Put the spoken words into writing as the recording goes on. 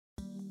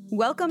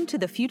Welcome to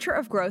the Future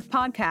of Growth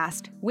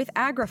podcast with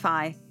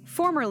Agrify,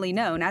 formerly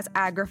known as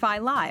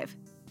Agrify Live.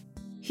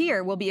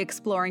 Here we'll be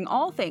exploring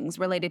all things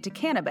related to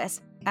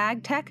cannabis,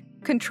 ag tech,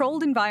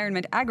 controlled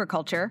environment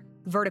agriculture,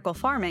 vertical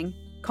farming,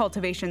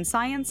 cultivation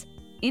science,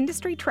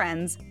 industry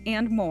trends,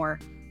 and more.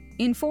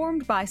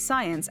 Informed by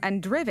science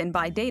and driven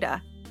by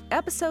data,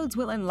 episodes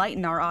will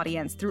enlighten our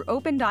audience through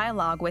open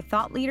dialogue with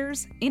thought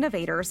leaders,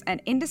 innovators,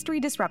 and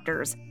industry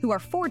disruptors who are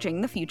forging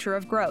the future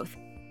of growth.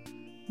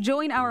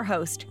 Join our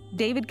host,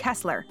 David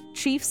Kessler,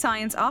 Chief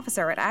Science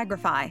Officer at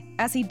Agrify,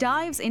 as he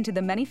dives into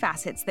the many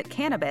facets that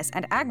cannabis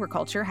and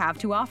agriculture have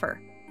to offer.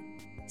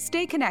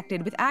 Stay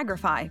connected with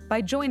Agrify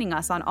by joining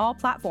us on all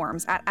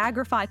platforms at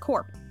Agrify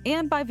Corp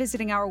and by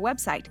visiting our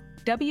website,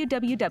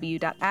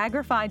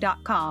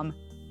 www.agrify.com.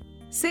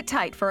 Sit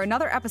tight for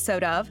another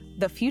episode of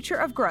The Future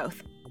of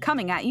Growth,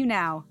 coming at you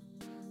now.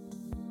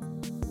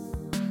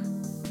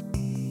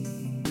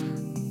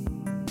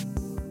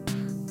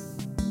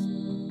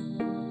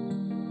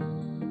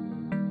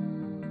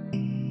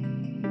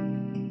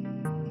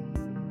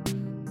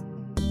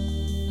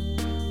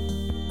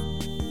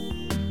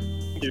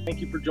 Thank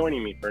you for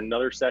joining me for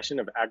another session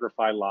of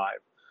Agrify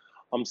Live.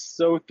 I'm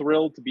so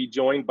thrilled to be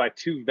joined by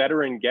two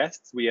veteran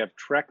guests. We have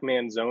Trek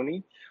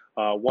Manzoni,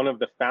 one of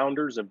the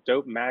founders of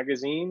Dope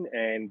Magazine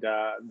and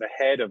the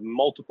head of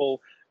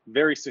multiple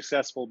very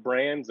successful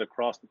brands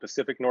across the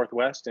Pacific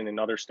Northwest and in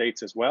other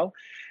states as well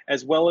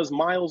as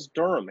Miles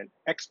Durham, an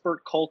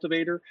expert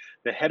cultivator,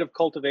 the head of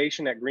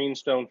cultivation at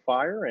Greenstone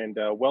Fire, and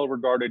a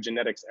well-regarded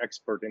genetics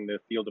expert in the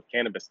field of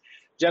cannabis.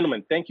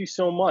 Gentlemen, thank you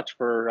so much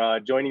for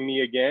joining me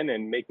again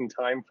and making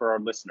time for our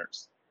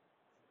listeners.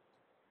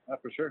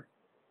 For sure.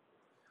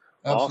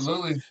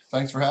 Absolutely. Awesome.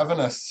 Thanks for having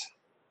us.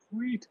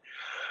 Sweet.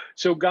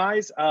 So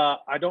guys,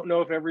 I don't know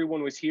if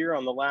everyone was here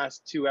on the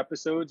last two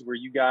episodes where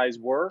you guys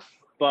were,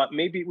 but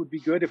maybe it would be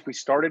good if we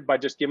started by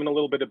just giving a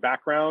little bit of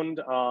background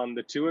on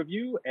the two of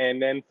you.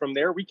 And then from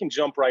there, we can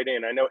jump right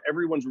in. I know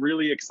everyone's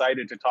really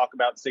excited to talk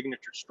about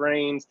signature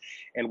strains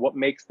and what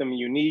makes them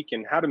unique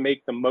and how to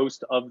make the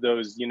most of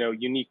those,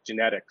 unique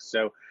genetics.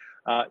 So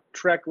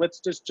Trek, let's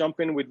just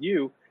jump in with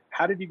you.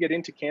 How did you get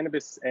into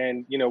cannabis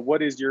and,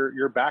 what is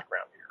your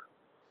background here?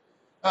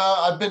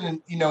 I've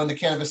been in the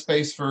cannabis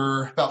space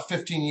for about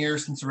 15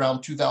 years, since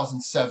around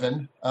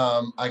 2007.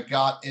 I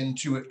got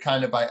into it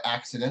kind of by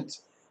accident.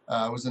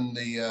 I was in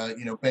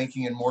the,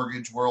 banking and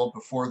mortgage world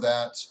before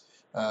that.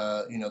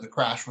 The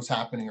crash was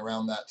happening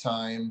around that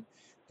time.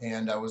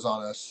 And I was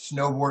on a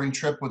snowboarding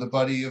trip with a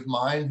buddy of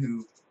mine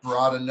who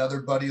brought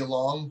another buddy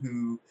along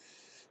who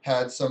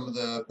had some of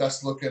the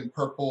best looking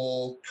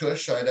purple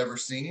kush I'd ever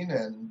seen.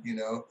 And,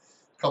 a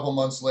couple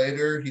months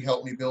later, he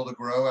helped me build a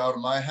grow out of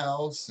my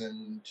house.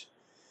 And,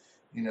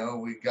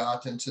 we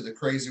got into the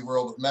crazy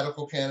world of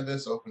medical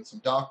cannabis, opened some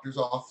doctors'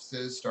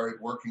 offices, started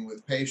working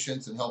with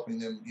patients and helping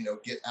them,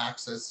 get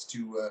access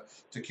to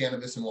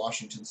cannabis in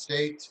Washington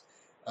State.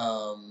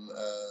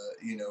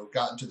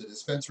 Got into the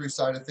dispensary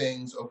side of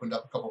things, opened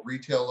up a couple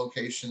retail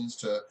locations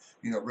to,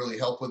 really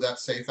help with that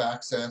safe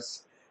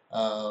access.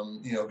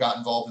 Got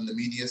involved in the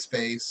media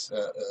space.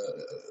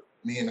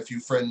 Me and a few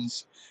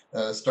friends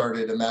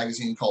started a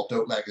magazine called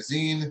Dope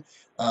Magazine.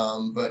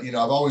 But I've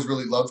always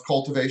really loved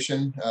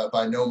cultivation.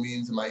 By no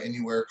means am I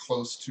anywhere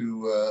close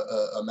to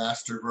a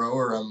master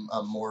grower. I'm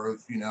more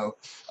of, a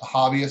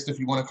hobbyist, if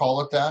you want to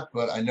call it that,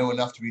 but I know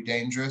enough to be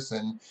dangerous.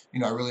 And,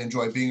 I really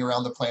enjoy being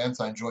around the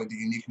plants. I enjoy the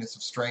uniqueness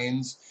of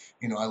strains.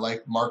 I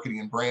like marketing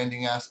and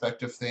branding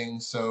aspect of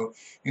things. So,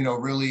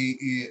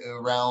 really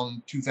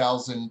around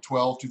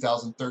 2012,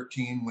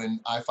 2013, when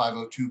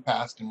I-502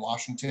 passed in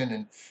Washington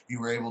and you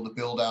were able to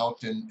build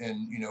out and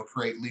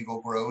create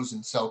legal grows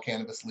and sell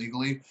cannabis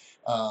legally,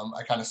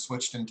 I kind of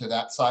switched into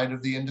that side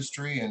of the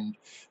industry and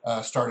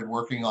started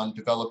working on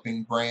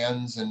developing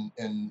brands and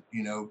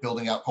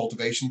building out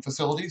cultivation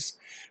facilities.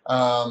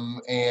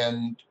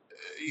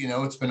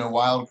 It's been a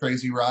wild,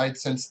 crazy ride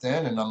since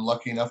then, and I'm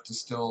lucky enough to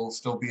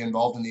still be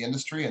involved in the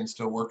industry and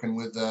still working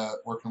with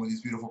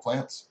these beautiful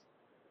plants.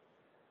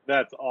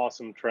 That's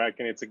awesome, Trek,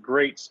 and it's a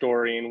great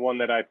story and one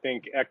that I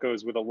think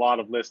echoes with a lot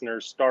of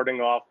listeners,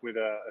 starting off with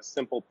a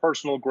simple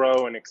personal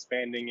grow and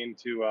expanding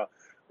into a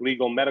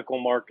legal medical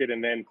market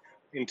and then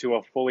into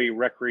a fully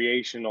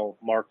recreational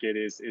market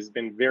has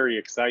been very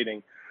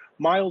exciting.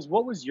 Miles,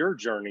 what was your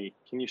journey?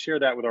 Can you share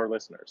that with our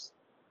listeners?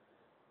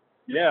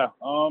 Yeah,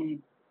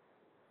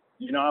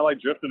 I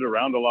drifted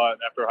around a lot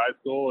after high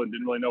school and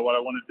didn't really know what I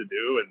wanted to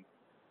do. And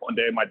one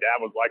day my dad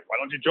was like, "Why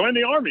don't you join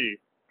the Army?"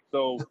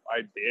 So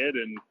I did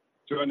and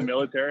joined the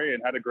military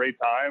and had a great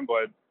time.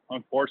 But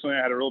unfortunately,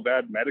 I had a real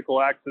bad medical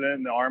accident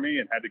in the Army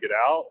and had to get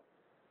out.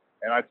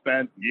 And I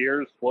spent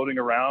years floating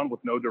around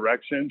with no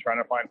direction, trying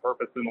to find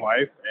purpose in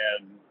life.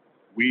 And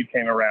weed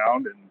came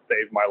around and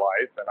saved my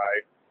life. And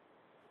I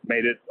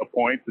made it a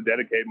point to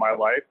dedicate my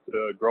life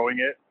to growing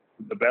it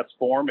in the best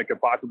form it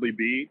could possibly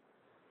be.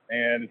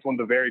 And it's one of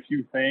the very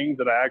few things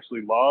that I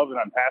actually love and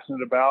I'm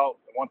passionate about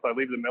once I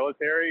leave the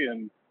military.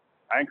 And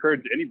I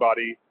encourage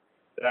anybody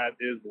that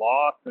is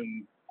lost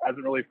and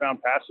hasn't really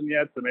found passion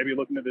yet to maybe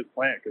look into this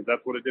plant, because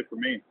that's what it did for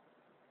me.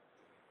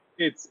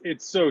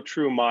 It's so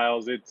true,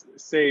 Miles. It's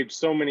saved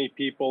so many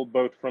people,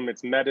 both from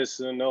its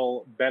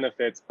medicinal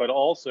benefits, but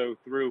also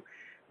through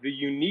the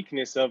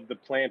uniqueness of the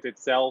plant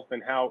itself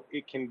and how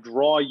it can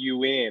draw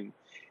you in.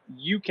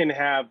 You can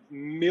have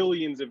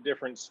millions of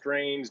different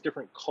strains,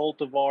 different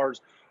cultivars,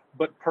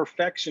 but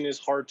perfection is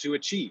hard to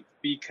achieve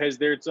because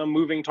there's a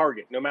moving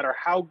target. No matter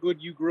how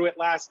good you grew it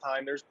last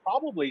time, there's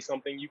probably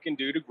something you can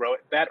do to grow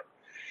it better.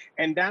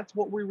 And that's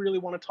what we really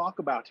want to talk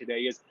about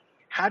today is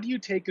how do you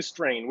take a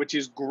strain, which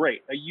is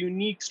great, a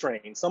unique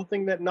strain,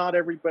 something that not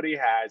everybody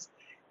has,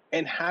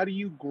 and how do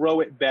you grow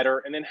it better?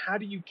 And then how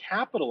do you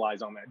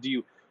capitalize on that? Do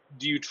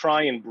you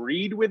try and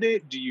breed with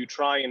it? Do you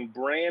try and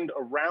brand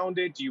around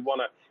it? Do you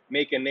want to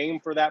make a name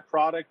for that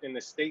product in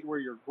the state where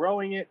you're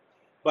growing it?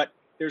 But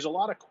there's a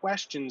lot of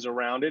questions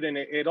around it, and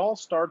it all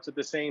starts at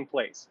the same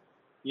place.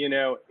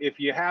 If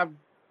you have,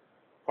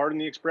 pardon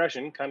the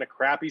expression, kind of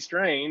crappy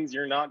strains,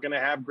 you're not going to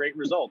have great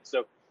results.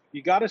 So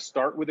you got to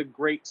start with a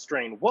great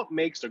strain. What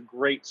makes a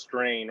great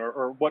strain,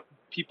 or what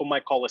people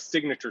might call a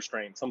signature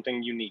strain,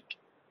 something unique?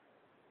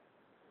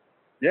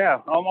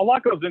 Yeah, a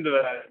lot goes into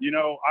that.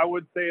 I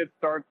would say it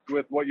starts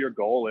with what your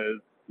goal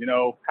is,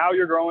 how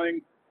you're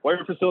growing, what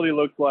your facility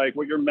looks like,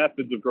 what your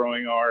methods of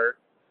growing are.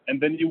 And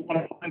then you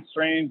want to find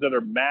strains that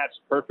are matched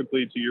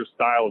perfectly to your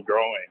style of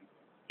growing.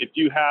 If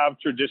you have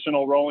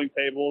traditional rolling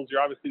tables,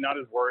 you're obviously not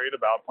as worried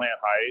about plant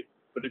height.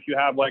 But if you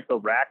have like the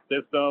rack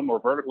system or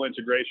vertical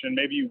integration,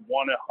 maybe you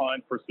want to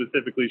hunt for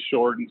specifically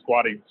short and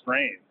squatting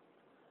strains.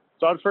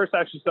 So I'd first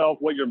ask yourself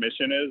what your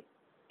mission is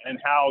and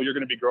how you're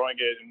going to be growing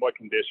it in what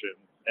conditions.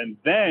 And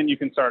then you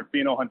can start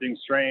pheno hunting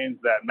strains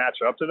that match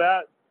up to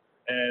that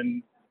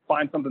and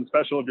find something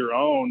special of your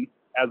own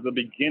as the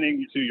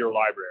beginning to your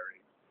library.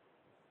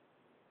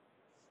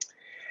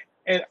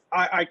 And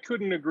I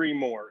couldn't agree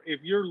more.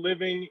 If you're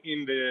living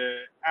in the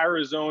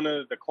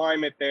Arizona, the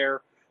climate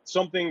there,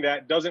 something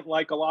that doesn't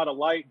like a lot of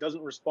light,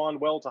 doesn't respond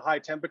well to high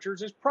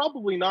temperatures, is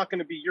probably not going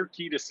to be your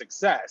key to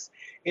success.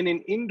 In an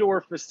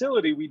indoor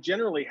facility, we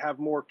generally have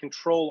more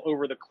control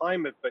over the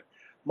climate. But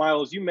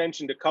Miles, you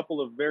mentioned a couple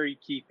of very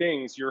key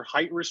things. Your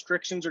height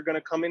restrictions are going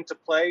to come into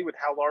play with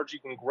how large you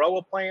can grow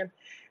a plant,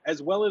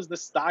 as well as the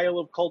style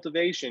of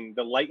cultivation,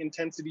 the light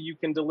intensity you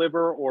can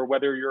deliver, or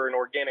whether you're an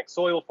organic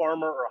soil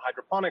farmer or a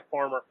hydroponic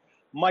farmer,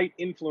 might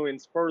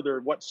influence further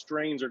what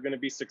strains are going to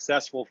be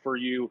successful for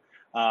you,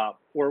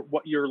 or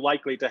what you're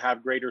likely to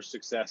have greater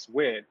success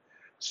with.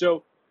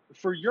 So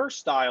for your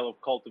style of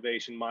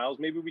cultivation, Miles,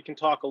 maybe we can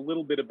talk a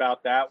little bit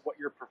about that, what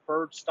your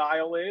preferred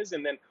style is,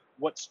 and then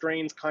what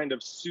strains kind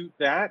of suit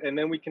that. And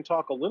then we can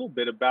talk a little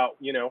bit about,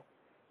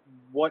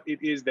 what it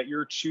is that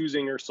you're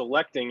choosing or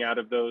selecting out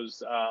of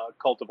those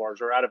cultivars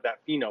or out of that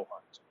pheno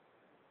hunt.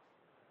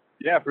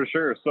 Yeah, for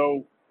sure.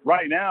 So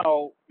right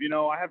now,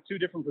 I have two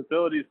different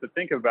facilities to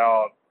think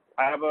about.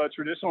 I have a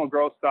traditional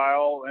growth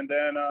style and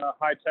then a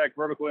high-tech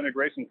vertical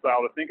integration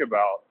style to think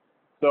about.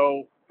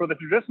 So for the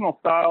traditional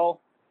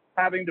style,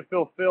 having to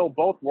fulfill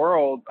both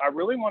worlds, I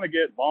really want to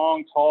get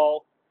long,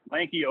 tall,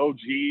 lanky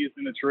OGs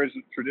in the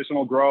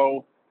traditional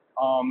grow,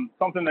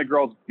 something that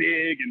grows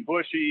big and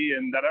bushy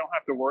and that I don't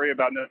have to worry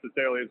about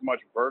necessarily as much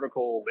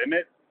vertical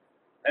limit.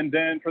 And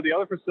then for the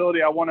other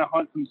facility, I want to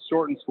hunt some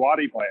short and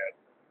squatty plants.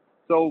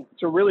 So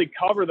to really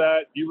cover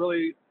that, you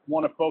really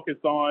want to focus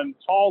on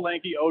tall,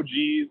 lanky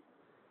OGs,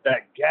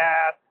 that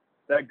gas,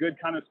 that good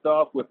kind of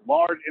stuff with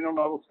large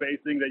interlevel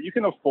spacing that you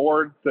can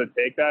afford to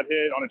take that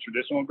hit on a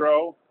traditional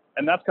grow.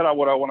 And that's kind of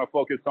what I want to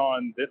focus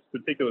on this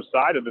particular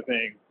side of the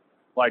thing.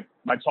 Like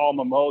my tall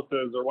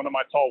mimosas or one of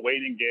my tall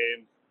waiting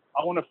games,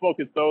 I want to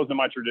focus those in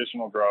my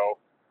traditional grow.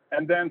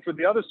 And then for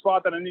the other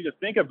spot that I need to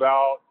think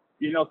about,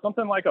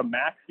 something like a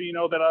Mac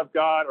pheno that I've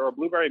got or a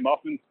blueberry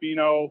muffin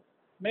pheno,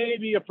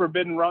 maybe a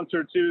forbidden runts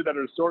or two that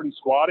are short and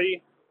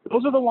squatty.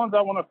 Those are the ones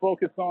I want to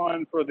focus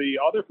on for the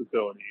other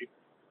facility.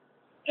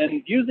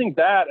 And using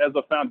that as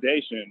a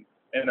foundation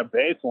and a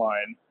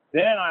baseline,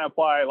 then I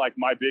apply like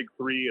my big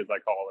three, as I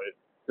call it.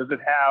 Does it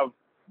have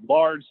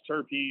large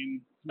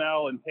terpene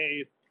smell and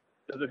taste?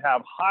 Does it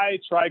have high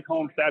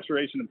trichome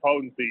saturation and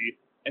potency?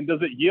 And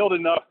does it yield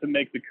enough to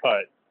make the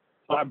cut?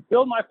 So I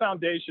build my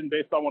foundation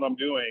based on what I'm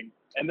doing.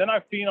 And then I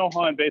pheno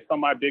hunt based on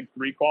my big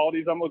three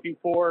qualities I'm looking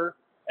for.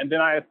 And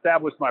then I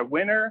establish my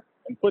winner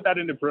and put that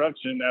into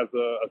production as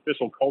an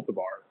official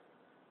cultivar.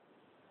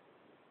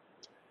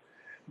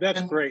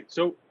 That's great.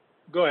 So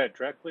go ahead,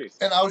 Trek, please.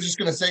 And I was just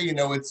going to say,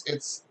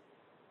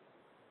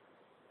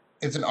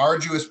 it's an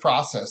arduous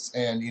process,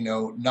 and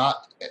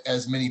not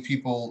as many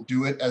people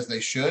do it as they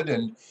should.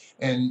 And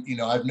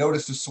I've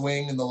noticed a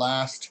swing in the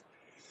last.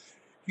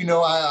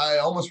 I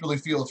almost really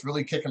feel it's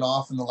really kicking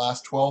off in the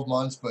last 12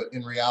 months, but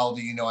in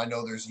reality, I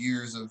know there's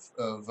years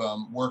of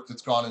work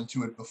that's gone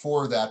into it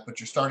before that, but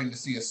you're starting to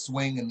see a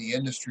swing in the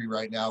industry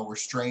right now where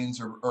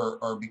strains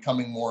are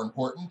becoming more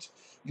important.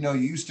 You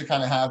used to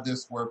kind of have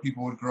this where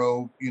people would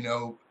grow,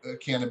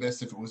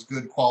 cannabis. If it was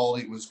good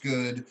quality, it was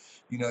good.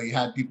 You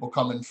had people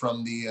coming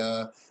from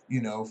the,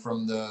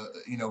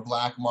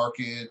 black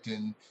market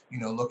and,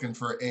 looking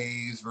for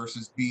A's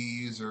versus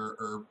B's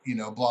or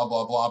blah,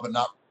 blah, blah, but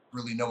not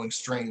really knowing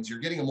strains. You're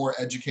getting a more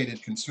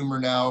educated consumer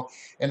now,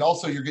 and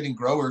also you're getting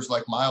growers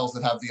like Miles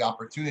that have the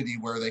opportunity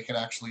where they can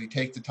actually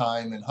take the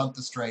time and hunt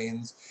the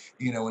strains,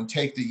 and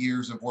take the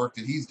years of work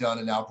that he's done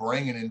and now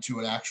bring it into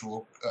an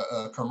actual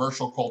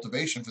commercial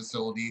cultivation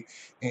facility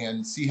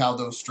and see how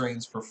those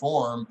strains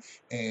perform,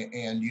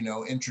 and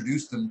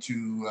introduce them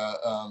to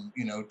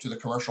to the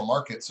commercial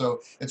market.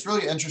 So it's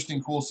really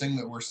interesting, cool thing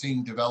that we're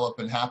seeing develop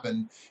and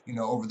happen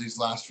over these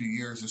last few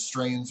years, as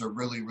strains are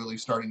really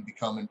starting to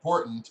become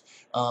important.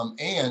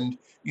 And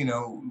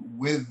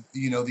with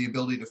the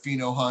ability to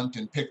pheno hunt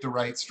and pick the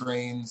right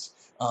strains,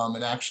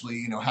 and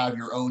actually have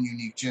your own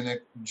unique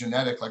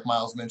genetic, like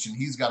Miles mentioned.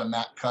 He's got a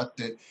MAC cut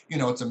that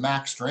it's a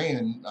MAC strain,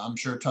 and I'm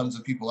sure tons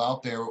of people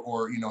out there,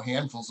 or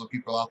handfuls of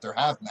people out there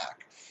have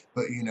MAC,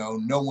 but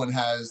no one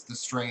has the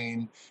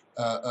strain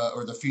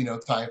or the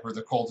phenotype or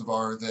the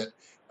cultivar that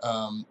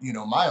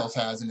Miles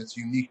has, and it's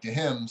unique to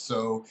him.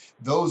 So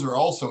those are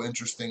also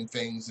interesting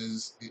things,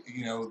 is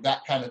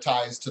that kind of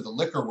ties to the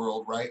liquor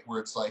world, right, where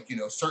it's like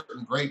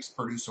certain grapes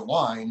produce a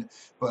wine,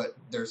 but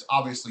there's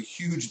obviously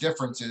huge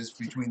differences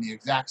between the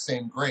exact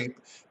same grape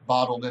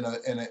bottled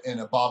in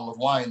a bottle of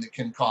wine that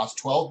can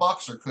cost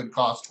 $12 or could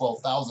cost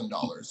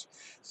 $12,000.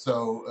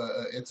 So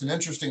it's an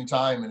interesting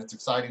time, and it's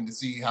exciting to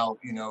see how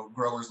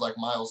growers like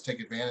Miles take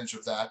advantage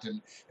of that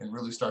and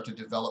really start to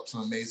develop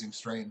some amazing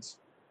strains.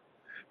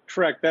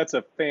 Trek, that's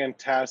a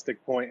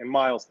fantastic point. And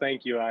Miles,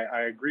 thank you.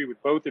 I agree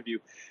with both of you.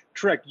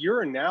 Trek,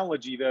 your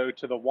analogy, though,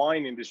 to the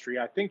wine industry,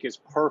 I think is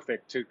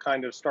perfect to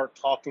kind of start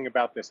talking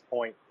about this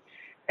point.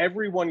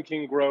 Everyone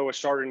can grow a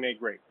Chardonnay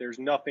grape. There's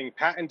nothing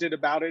patented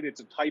about it. It's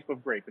a type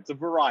of grape. It's a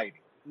variety.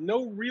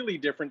 No really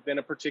different than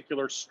a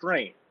particular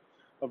strain,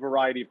 a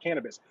variety of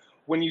cannabis.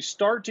 When you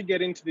start to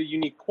get into the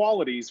unique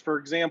qualities, for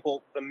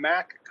example, the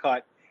MAC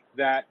cut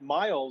that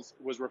Miles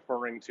was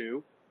referring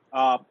to,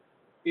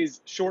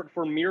 is short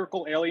for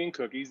Miracle Alien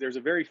Cookies. There's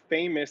a very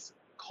famous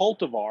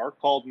cultivar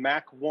called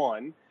Mac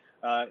 1,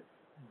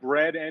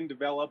 bred and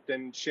developed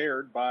and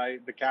shared by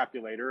the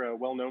Capulator, a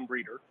well-known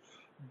breeder.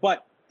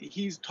 But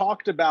he's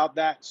talked about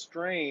that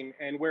strain,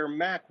 and where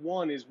Mac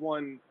 1 is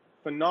one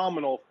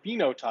phenomenal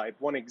phenotype,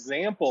 one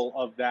example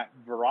of that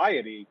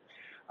variety,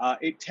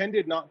 it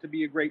tended not to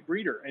be a great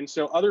breeder. And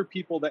so other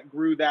people that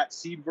grew that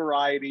seed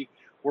variety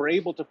were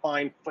able to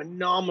find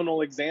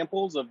phenomenal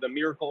examples of the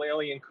Miracle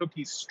Alien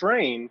Cookies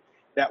strain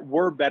that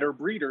were better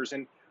breeders.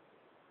 And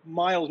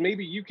Miles,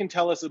 maybe you can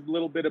tell us a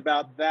little bit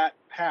about that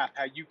path,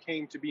 how you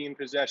came to be in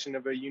possession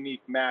of a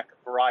unique MAC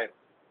variety.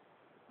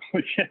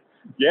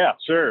 Yeah,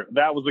 sure.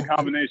 That was a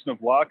combination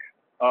of luck,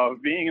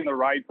 of being in the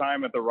right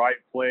time at the right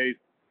place.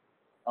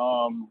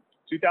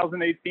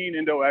 2018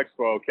 Indo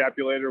Expo,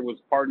 Capulator was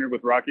partnered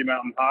with Rocky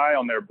Mountain High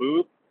on their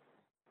booth.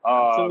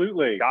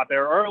 Absolutely. Got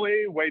there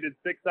early, waited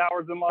 6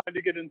 hours in line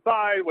to get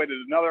inside, waited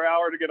another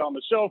hour to get on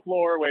the show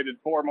floor, waited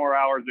 4 more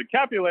hours at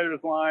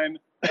Capulator's line,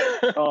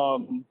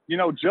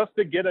 just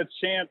to get a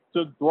chance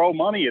to throw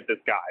money at this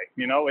guy,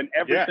 and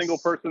every single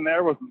person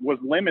there was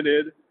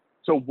limited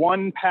to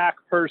 1 pack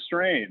per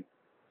strain.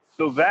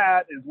 So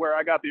that is where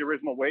I got the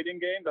original waiting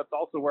game. That's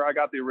also where I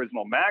got the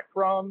original MAC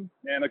from,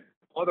 and a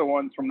couple other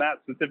ones from that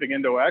specific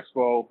Indo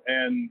Expo.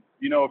 And,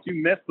 if you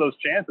miss those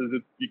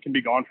chances, you can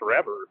be gone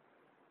forever.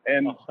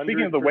 And 100%.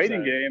 Speaking of the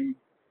waiting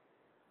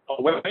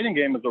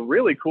game is a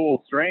really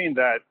cool strain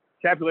that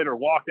Capulator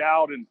walked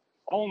out and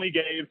only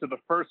gave to the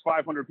first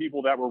 500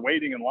 people that were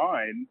waiting in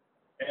line.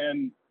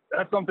 And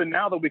that's something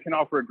now that we can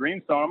offer at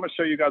Greenstone. I'm going to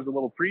show you guys a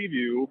little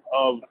preview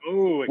of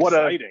what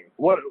a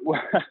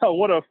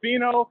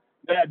pheno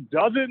that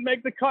doesn't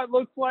make the cut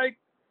looks like,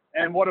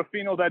 and what a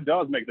pheno that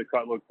does make the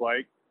cut looks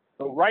like.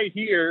 So right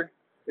here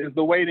is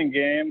the waiting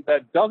game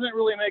that doesn't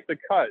really make the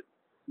cut.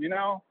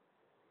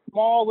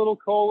 Small little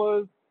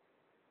colas,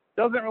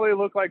 doesn't really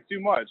look like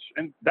too much.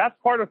 And that's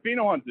part of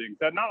pheno hunting,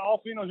 that not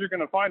all phenos you're going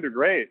to find are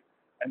great.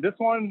 And this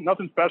one,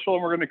 nothing special,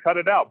 and we're going to cut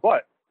it out.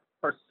 But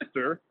our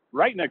sister,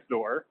 right next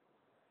door,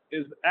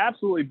 is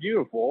absolutely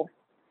beautiful.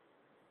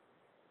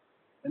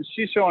 And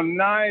she's showing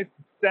nice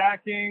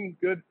stacking,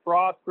 good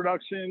frost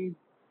production.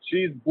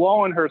 She's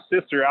blowing her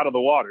sister out of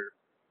the water.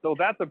 So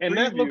that's a preview. And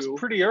that looks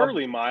pretty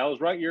early, Miles,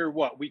 right? You're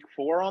week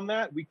 4 on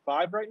that? Week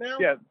 5 right now?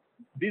 Yeah,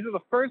 these are the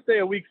first day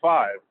of week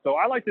 5. So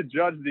I like to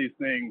judge these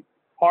things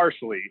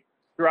harshly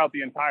throughout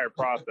the entire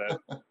process.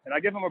 And I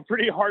give them a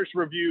pretty harsh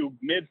review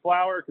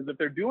mid-flower, because if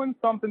they're doing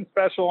something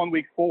special on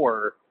week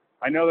 4,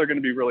 I know they're going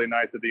to be really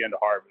nice at the end of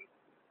harvest.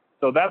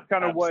 So that's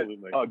kind of what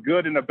a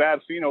good and a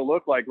bad pheno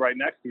look like right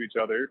next to each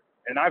other.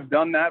 And I've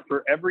done that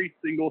for every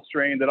single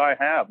strain that I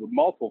have with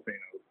multiple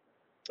phenos.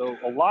 So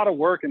a lot of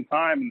work and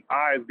time and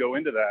eyes go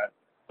into that.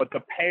 But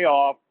the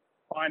payoff,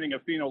 finding a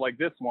pheno like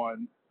this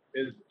one,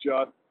 is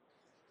just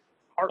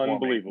heartwarming.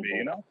 Unbelievable.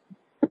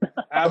 To me,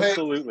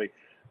 Absolutely.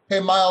 Hey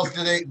Miles,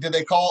 did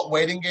they call it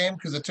waiting game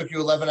because it took you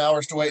 11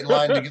 hours to wait in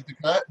line to get the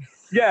cut?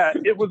 Yeah,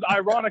 it was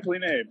ironically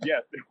named.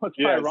 Yes, it was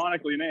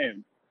ironically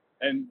named.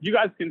 And you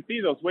guys can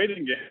see those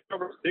waiting games.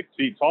 Over 6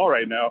 feet tall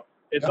right now.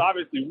 It's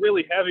obviously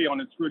really heavy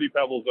on its Fruity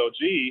Pebbles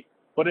OG,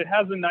 but it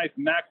has a nice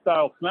MAC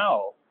style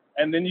smell.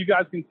 And then you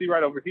guys can see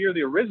right over here,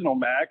 the original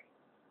Mac,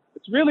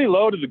 it's really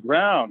low to the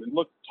ground. It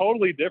looks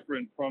totally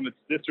different from its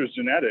sister's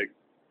genetics.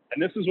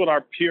 And this is what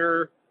our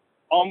pure,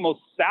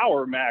 almost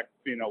sour Mac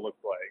pheno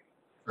looks like.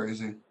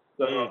 Crazy.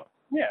 So,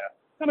 yeah,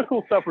 kind of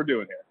cool stuff we're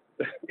doing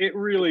here. It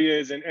really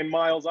is. And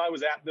Miles, I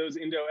was at those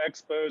Indo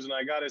Expos, and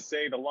I got to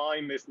say the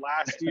line this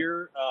last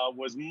year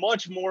was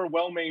much more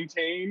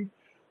well-maintained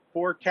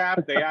for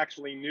Cap. They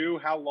actually knew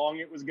how long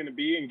it was going to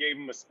be and gave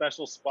him a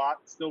special spot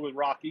still with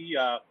Rocky,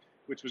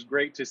 which was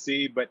great to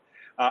see. But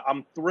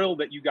I'm thrilled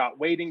that you got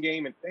waiting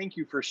game, and thank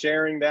you for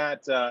sharing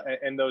that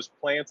and those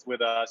plants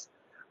with us.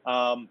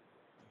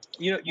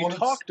 You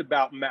talked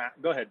about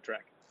Matt. Go ahead,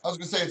 Trek. I was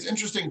going to say it's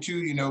interesting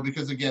too,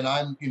 because again,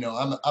 I'm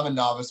a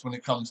novice when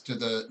it comes to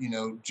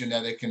the,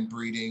 genetic and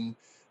breeding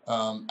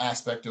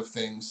aspect of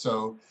things.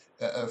 So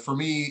for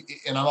me,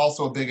 and I'm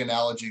also a big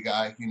analogy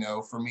guy,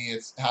 for me,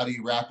 it's how do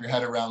you wrap your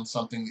head around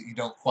something that you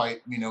don't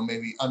quite,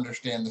 maybe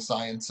understand the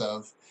science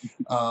of.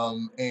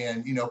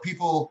 And,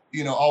 people,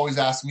 always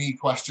ask me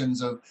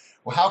questions of,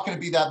 well, how can it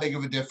be that big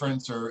of a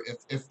difference? Or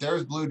if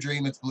there's Blue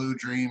Dream, it's Blue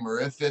Dream, or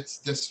if it's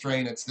this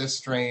strain, it's this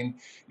strain,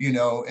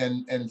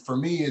 and for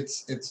me,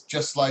 it's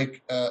just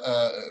like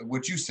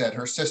what you said,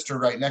 her sister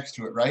right next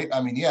to it, right?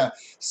 I mean, yeah,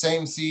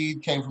 same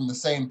seed, came from the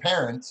same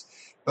parents,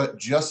 but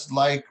just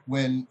like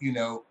when,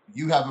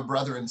 you have a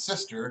brother and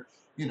sister,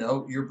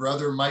 your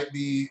brother might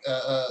be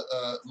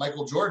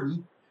Michael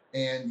Jordan,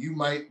 and you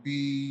might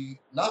be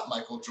not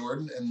Michael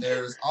Jordan, and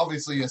there's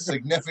obviously a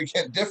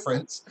significant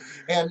difference.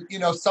 And,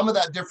 some of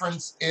that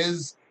difference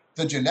is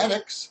the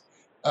genetics,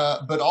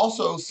 but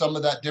also some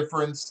of that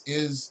difference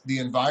is the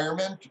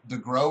environment, the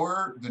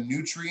grower, the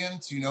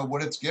nutrients,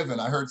 what it's given.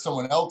 I heard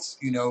someone else,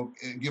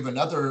 give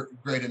another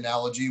great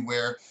analogy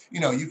where,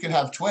 you can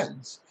have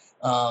twins.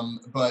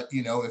 But,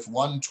 if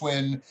one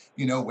twin,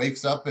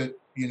 wakes up at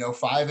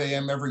 5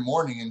 a.m. every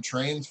morning and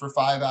trains for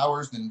 5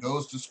 hours, then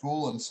goes to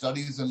school and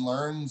studies and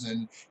learns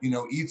and,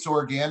 eats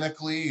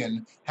organically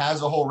and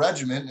has a whole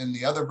regimen, and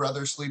the other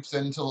brother sleeps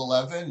in until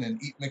 11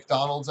 and eat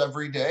McDonald's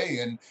every day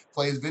and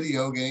plays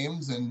video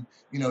games and,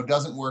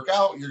 doesn't work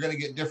out, you're going to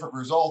get different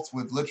results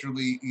with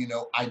literally,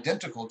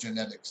 identical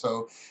genetics.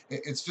 So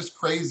it's just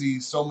crazy.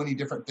 So many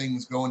different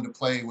things go into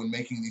play when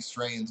making these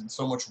strains, and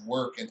so much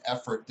work and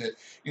effort that,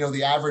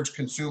 the average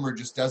consumer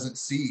just doesn't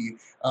see,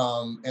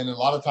 and a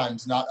lot of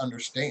times not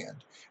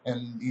understand.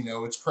 And,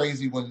 it's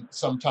crazy when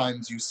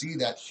sometimes you see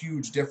that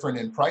huge difference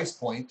in price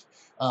point.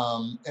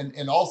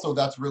 And also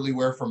that's really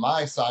where, from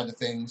my side of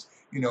things,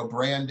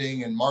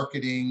 branding and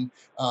marketing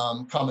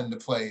come into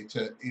play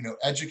to,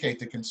 educate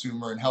the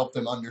consumer and help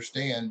them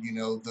understand,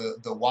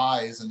 the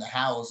whys and the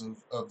hows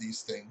of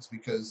these things,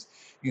 because,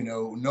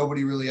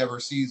 nobody really ever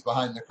sees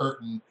behind the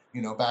curtain,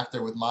 back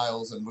there with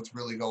Miles, and what's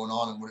really going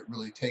on and what it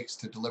really takes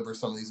to deliver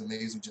some of these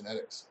amazing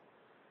genetics.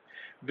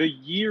 The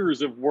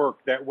years of work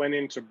that went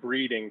into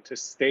breeding, to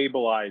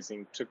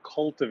stabilizing, to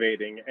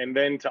cultivating, and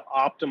then to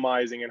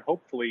optimizing and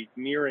hopefully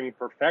nearing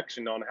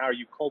perfection on how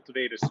you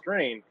cultivate a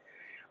strain,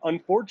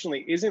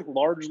 unfortunately isn't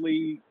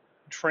largely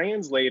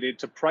translated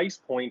to price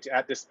point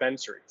at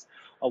dispensaries.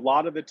 A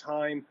lot of the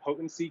time,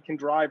 potency can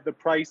drive the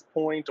price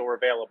point or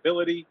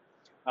availability,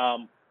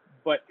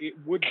 but it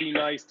would be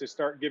nice to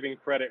start giving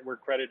credit where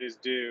credit is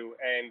due,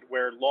 and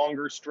where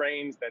longer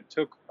strains that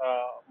took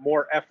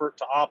more effort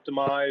to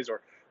optimize or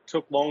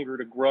took longer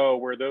to grow,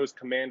 where those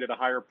commanded a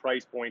higher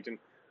price point, and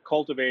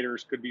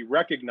cultivators could be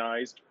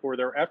recognized for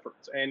their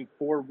efforts and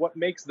for what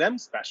makes them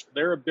special,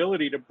 their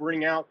ability to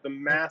bring out the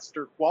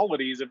master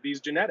qualities of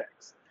these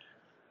genetics.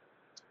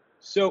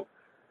 So,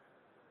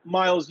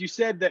 Miles, you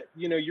said that,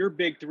 your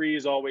big three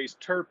is always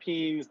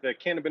terpenes, the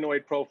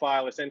cannabinoid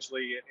profile.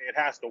 Essentially, it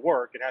has to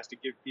work. It has to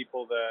give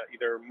people the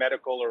either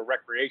medical or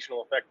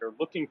recreational effect they're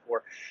looking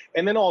for.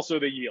 And then also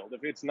the yield.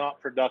 If it's not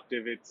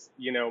productive, it's,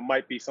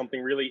 might be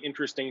something really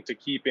interesting to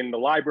keep in the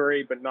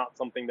library, but not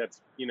something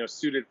that's,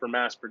 suited for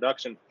mass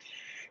production.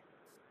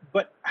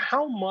 But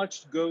how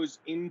much goes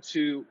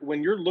into,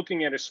 when you're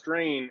looking at a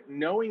strain,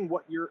 knowing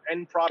what your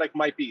end product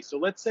might be? So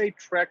let's say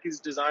Trek is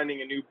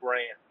designing a new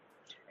brand,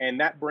 and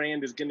that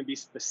brand is going to be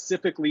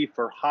specifically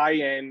for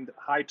high-end,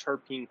 high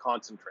terpene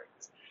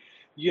concentrates.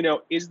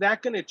 Is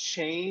that going to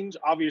change?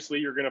 Obviously,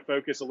 you're going to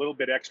focus a little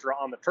bit extra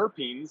on the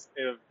terpenes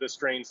of the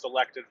strain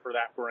selected for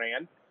that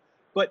brand.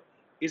 But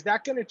is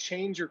that going to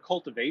change your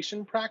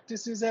cultivation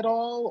practices at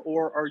all?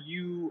 Or are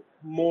you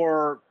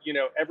more,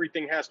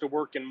 everything has to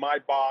work in my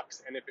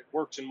box, and if it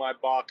works in my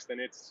box, then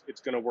it's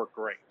going to work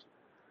great?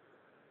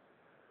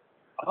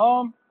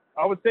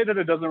 I would say that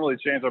it doesn't really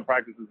change our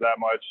practices that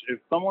much. If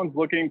someone's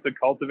looking to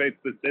cultivate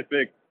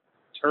specific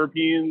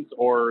terpenes,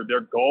 or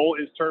their goal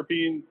is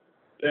terpenes,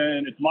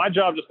 then it's my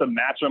job just to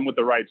match them with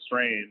the right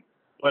strain.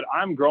 But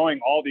I'm growing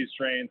all these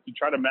strains to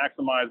try to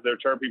maximize their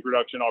terpene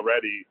production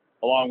already,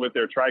 along with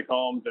their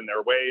trichomes and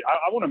their weight.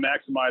 I want to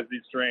maximize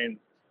these strains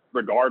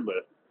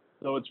regardless.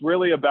 So it's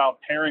really about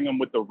pairing them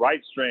with the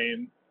right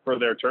strain for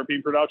their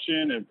terpene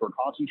production and for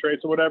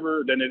concentrates or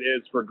whatever than it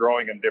is for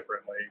growing them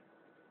differently.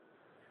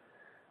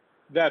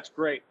 That's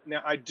great.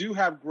 Now, I do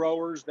have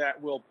growers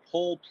that will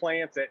pull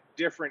plants at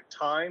different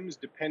times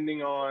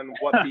depending on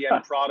what the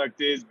end product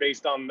is,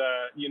 based on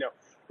the,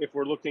 if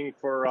we're looking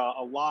for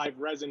a live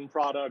resin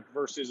product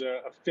versus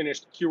a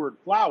finished cured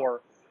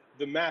flower,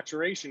 the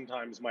maturation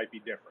times might be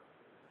different.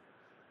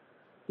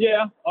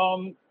 Yeah,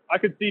 I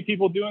could see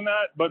people doing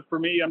that, but for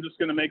me, I'm just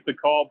going to make the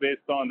call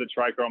based on the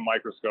trichome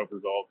microscope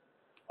results.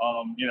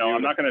 I'm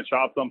not going to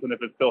chop something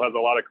if it still has a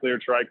lot of clear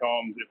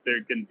trichomes. If they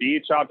can be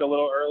chopped a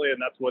little early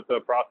and that's what the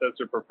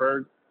processor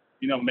prefers,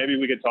 maybe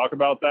we could talk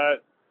about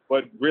that.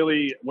 But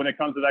really, when it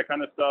comes to that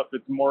kind of stuff,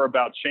 it's more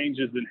about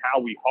changes in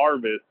how we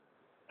harvest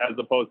as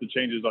opposed to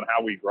changes on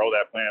how we grow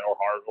that plant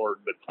or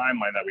the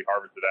timeline that we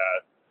harvest it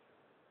at.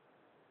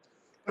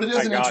 But it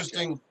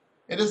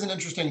is an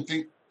interesting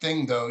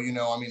thing though,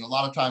 I mean, a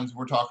lot of times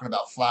we're talking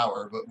about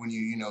flour, but when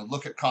you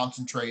look at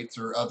concentrates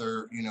or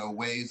other,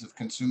 ways of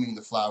consuming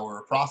the flour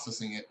or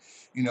processing it,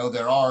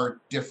 there are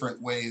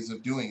different ways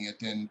of doing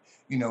it. And,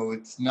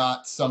 it's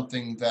not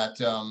something that,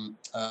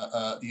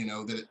 that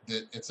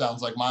it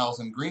sounds like Miles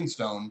and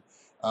Greenstone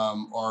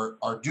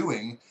are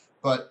doing.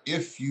 But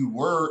if you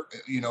were,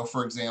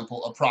 for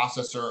example, a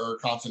processor or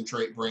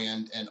concentrate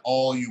brand, and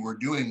all you were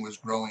doing was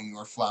growing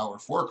your flour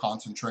for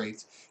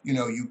concentrates,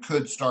 you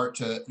could start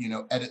to,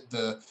 edit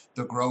the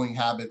growing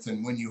habits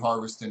and when you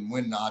harvest and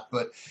when not.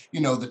 But,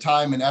 the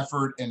time and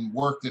effort and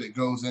work that it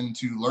goes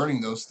into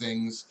learning those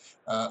things,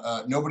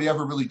 nobody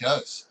ever really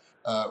does.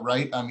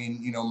 Right? I mean,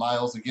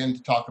 Miles, again,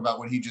 to talk about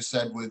what he just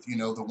said with,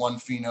 the one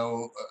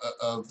pheno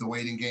of the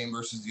waiting game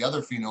versus the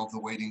other pheno of the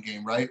waiting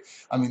game, right?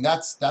 I mean,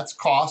 that's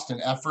cost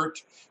and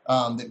effort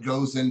that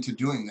goes into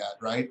doing that,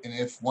 right? And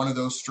if one of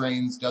those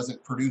strains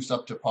doesn't produce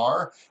up to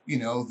par,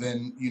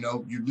 then,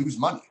 you lose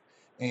money.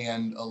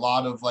 And a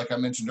lot of, like I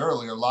mentioned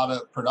earlier, a lot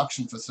of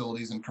production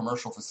facilities and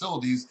commercial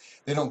facilities,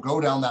 they don't go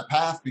down that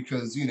path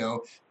because,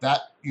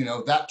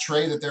 that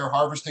tray that they're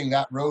harvesting,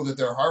 that row that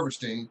they're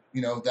harvesting,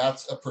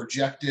 that's a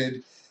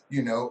projected,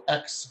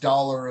 X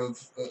dollar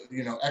of,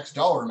 X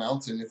dollar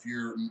amounts. And if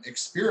you're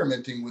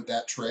experimenting with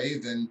that tray,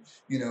 then,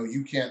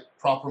 you can't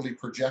properly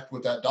project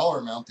what that dollar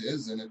amount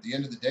is. And at the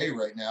end of the day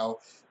right now,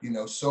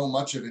 so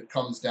much of it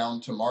comes down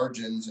to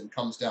margins and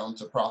comes down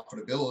to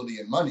profitability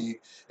and money,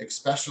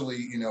 especially,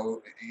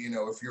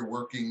 if you're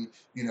working,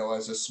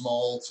 as a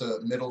small to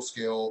middle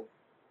scale,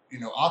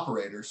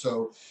 operator.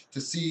 So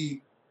to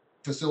see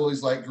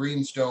facilities like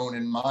Greenstone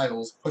and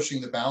Miles pushing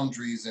the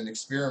boundaries and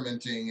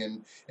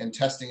experimenting and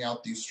testing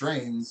out these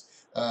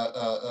strains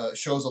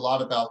shows a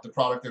lot about the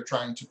product they're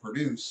trying to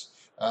produce,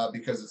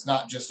 because it's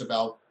not just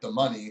about the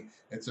money,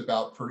 it's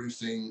about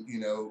producing,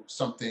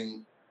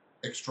 something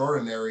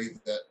extraordinary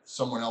that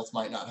someone else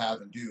might not have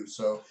and do.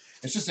 So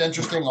it's just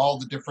interesting, all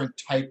the different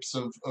types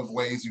of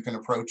ways you can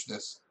approach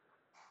this.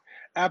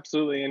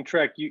 Absolutely. And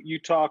Trek, you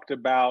talked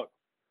about,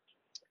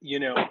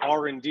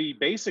 R&D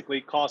basically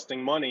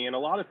costing money, and a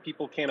lot of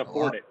people can't A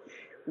afford lot. it.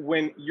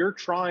 When you're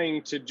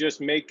trying to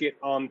just make it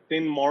on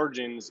thin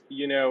margins,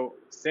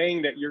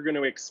 saying that you're going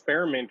to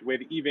experiment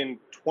with even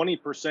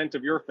 20%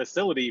 of your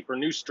facility for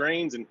new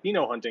strains and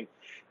pheno hunting,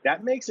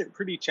 that makes it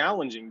pretty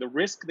challenging. The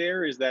risk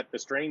there is that the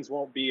strains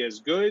won't be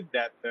as good,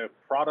 that the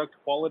product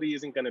quality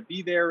isn't going to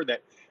be there,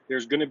 that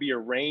there's going to be a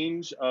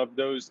range of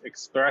those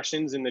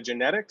expressions in the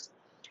genetics.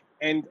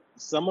 And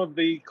some of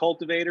the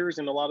cultivators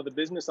and a lot of the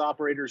business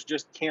operators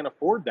just can't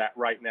afford that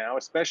right now,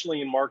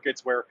 especially in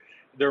markets where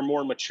they're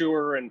more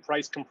mature and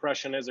price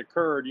compression has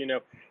occurred.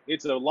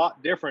 It's a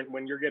lot different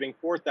when you're getting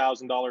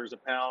 $4,000 a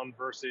pound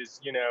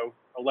versus,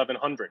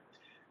 1,100.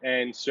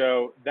 And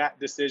so that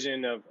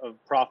decision of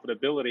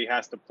profitability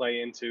has to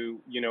play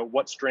into,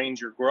 what strains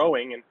you're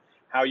growing and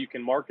how you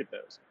can market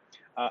those.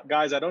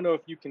 Guys, I don't know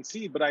if you can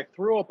see, but I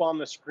threw up on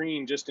the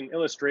screen just an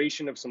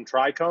illustration of some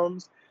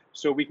trichomes,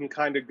 so we can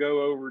kind of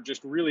go over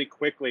just really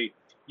quickly,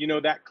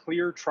 that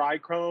clear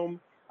trichome,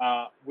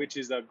 which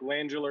is a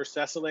glandular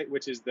cecillate,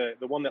 which is the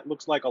one that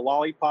looks like a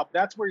lollipop.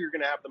 That's where you're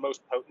going to have the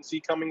most potency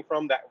coming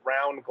from, that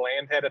round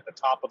gland head at the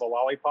top of the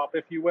lollipop,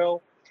 if you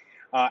will.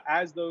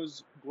 As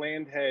those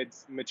gland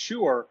heads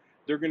mature,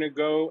 they're going to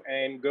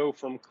go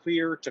from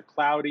clear to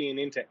cloudy and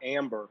into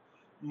amber.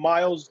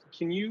 Miles,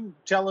 can you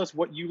tell us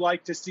what you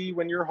like to see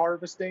when you're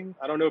harvesting?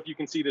 I don't know if you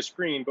can see the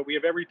screen, but we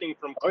have everything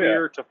from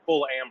clear to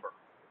full amber.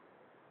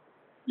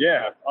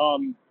 Yeah.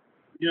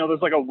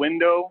 There's like a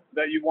window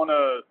that you want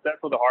to set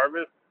for the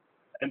harvest,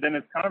 and then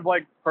it's kind of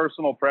like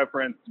personal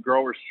preference,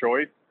 grower's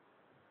choice.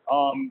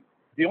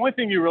 The only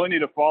thing you really need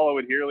to follow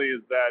it here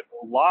is that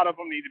a lot of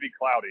them need to be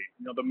cloudy.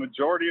 The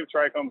majority of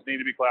trichomes need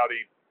to be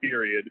cloudy,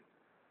 period.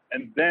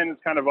 And then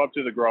it's kind of up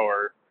to the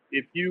grower.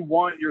 If you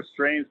want your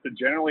strains to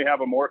generally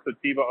have a more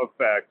sativa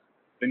effect,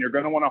 then you're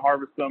going to want to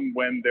harvest them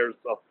when there's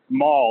a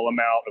small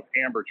amount of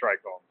amber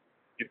trichomes.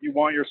 If you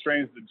want your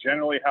strains to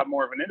generally have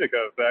more of an indica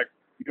effect,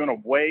 you're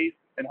going to wait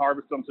and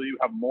harvest them so you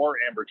have more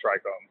amber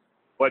trichomes.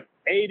 But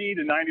 80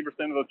 to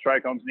 90% of those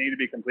trichomes need to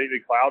be completely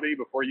cloudy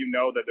before you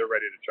know that they're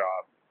ready to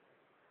chop.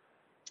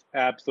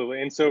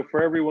 Absolutely. And so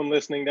for everyone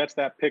listening, that's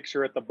that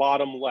picture at the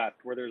bottom left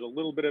where there's a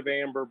little bit of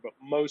amber, but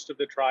most of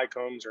the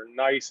trichomes are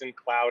nice and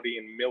cloudy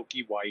and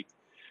milky white.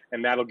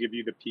 and that'll give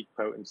you the peak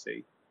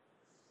potency.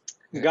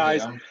 Yeah,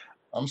 Guys, hey,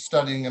 I'm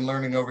studying and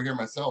learning over here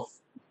myself.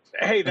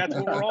 hey, that's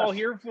what we're all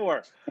here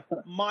for.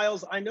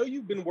 Miles, I know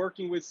you've been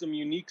working with some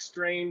unique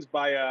strains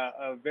by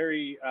a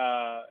very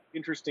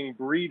interesting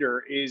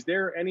breeder. Is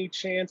there any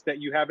chance that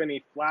you have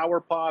any flower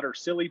pot or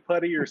silly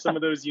putty or some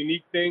of those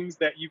unique things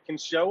that you can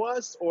show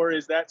us, or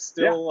is that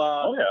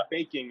still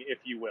baking, if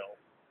you will?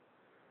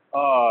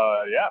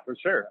 Yeah, for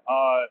sure.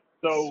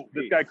 So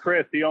this guy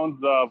Chris, he owns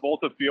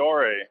Volta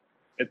Fiore.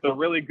 It's a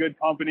really good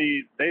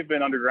company. They've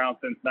been underground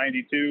since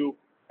 '92,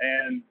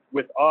 and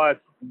with us,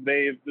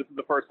 this is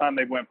the first time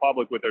they went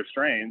public with their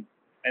strains.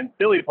 And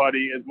Silly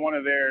Putty is one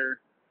of their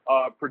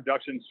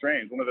production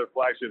strains, one of their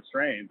flagship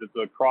strains. It's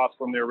a cross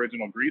from the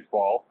original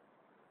Greaseball.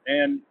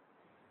 And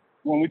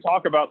when we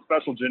talk about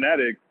special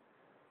genetics,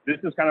 this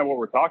is kind of what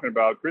we're talking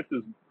about.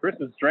 Chris's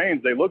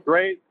strains, they look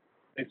great,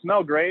 they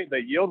smell great, they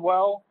yield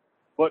well,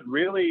 but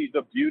really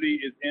the beauty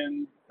is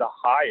in the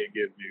high it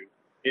gives you.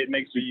 It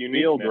makes you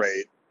feel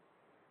great.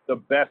 The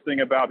best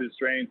thing about his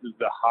strains is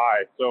the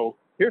high. So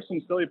here's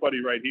some Silly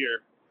Putty right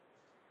here.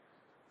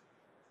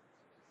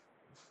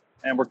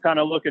 And we're kind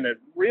of looking at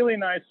really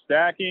nice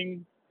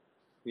stacking.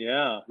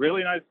 Yeah.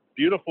 Really nice,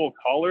 beautiful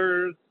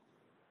colors.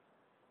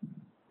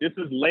 This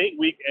is late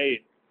week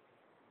 8.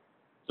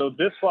 So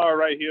this flower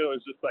right here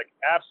is just like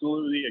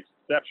absolutely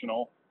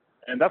exceptional.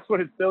 And that's what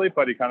his Silly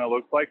Putty kind of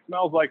looks like.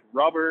 Smells like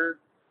rubber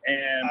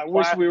and I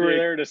plastic. Wish we were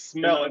there to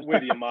smell it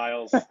with you,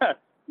 Miles.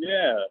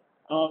 Yeah.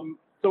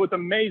 So it's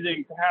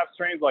amazing to have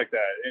strains like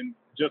that. And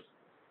just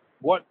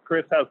what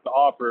Chris has to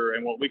offer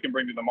and what we can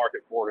bring to the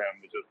market for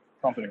him is just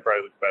something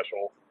incredibly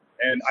special.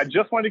 And I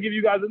just wanted to give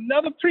you guys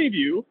another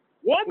preview,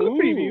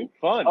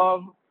 fun.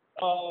 of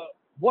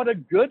what a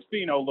good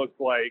pheno looks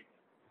like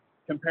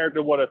compared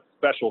to what a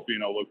special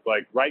pheno looks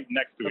like right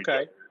next to each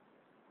other.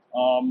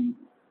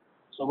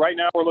 So right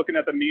now we're looking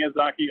at the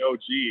Miyazaki OG.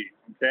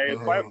 Okay,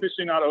 it's by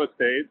Aficionado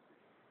Estates.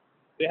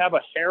 They have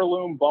a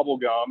heirloom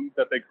bubblegum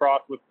that they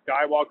crossed with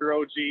Skywalker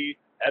OG,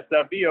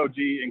 SFB OG,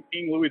 and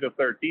King Louis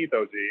XIII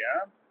OG.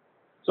 Yeah?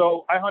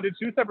 So I hunted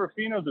 2 separate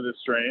phenos of this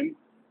strain.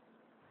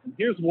 And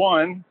here's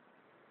one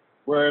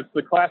where it's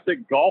the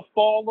classic golf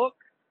ball look,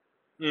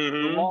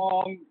 the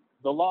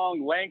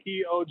long,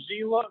 lanky OG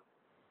look,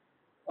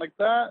 like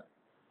that.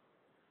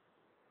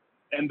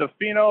 And the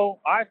pheno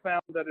I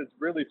found that is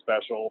really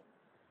special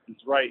is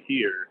right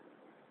here.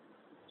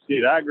 See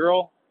that,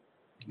 girl?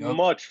 Yep.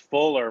 Much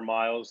fuller,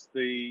 Miles.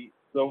 The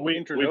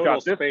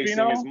internodal spacing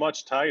is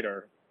much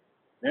tighter.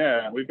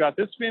 Yeah, we've got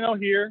this pheno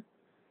here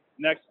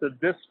next to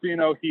this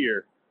pheno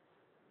here.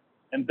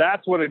 And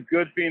that's what a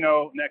good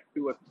pheno next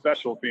to a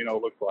special pheno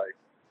looks like.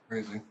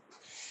 Crazy.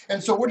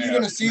 And so, what are you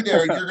going to see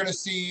there? You're going to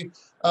see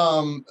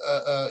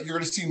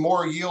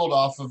more yield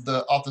off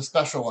the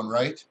special one,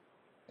 right?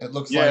 It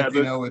looks like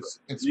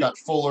it's got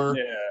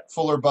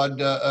fuller bud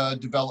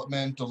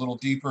development, a little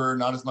deeper,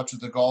 not as much as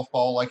the golf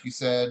ball, like you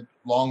said,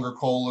 longer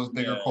colas,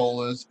 bigger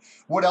colas.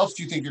 What else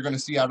do you think you're going to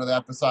see out of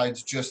that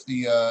besides just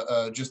the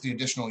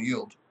additional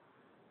yield?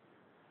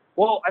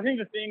 Well, I think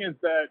the thing is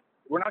that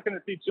we're not going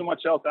to see too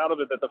much else out of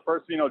it that the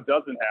first pheno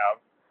doesn't have.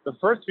 The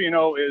first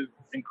pheno is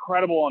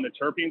incredible on the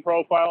terpene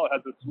profile. It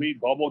has a sweet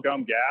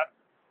bubblegum gas.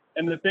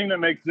 And the thing that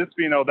makes this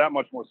pheno that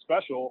much more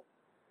special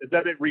is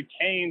that it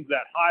retains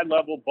that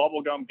high-level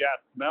bubblegum gas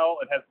smell.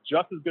 It has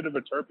just as good of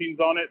a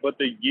terpenes on it, but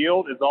the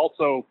yield is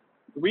also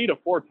 3 to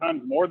 4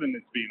 times more than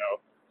this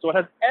pheno. So it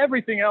has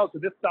everything else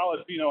that this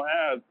solid pheno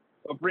has,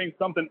 but brings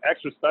something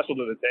extra special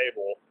to the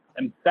table.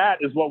 And that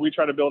is what we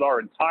try to build our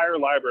entire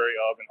library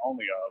of and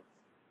only of.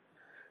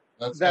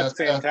 That's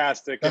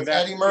fantastic. That's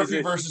Eddie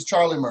Murphy versus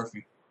Charlie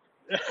Murphy.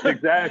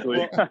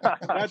 Exactly. Well,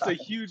 that's a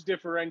huge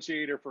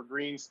differentiator for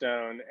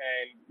Greenstone,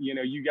 and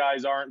you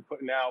guys aren't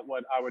putting out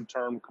what I would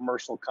term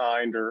commercial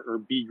kind or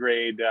B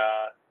grade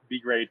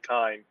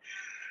kind.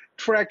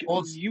 Trek,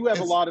 you have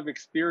a lot of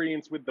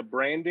experience with the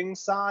branding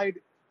side.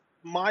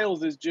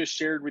 Miles has just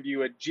shared with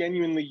you a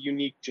genuinely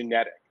unique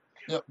genetic.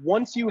 Yep.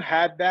 Once you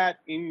had that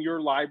in your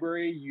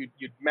library,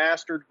 you'd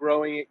mastered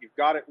growing it, you've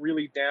got it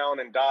really down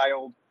and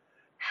dialed.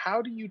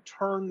 How do you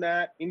turn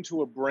that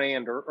into a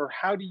brand, or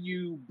how do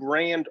you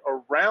brand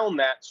around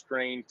that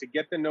strain to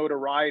get the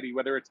notoriety,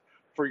 whether it's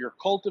for your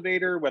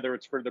cultivator, whether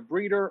it's for the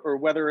breeder, or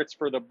whether it's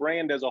for the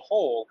brand as a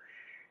whole?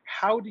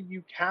 How do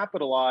you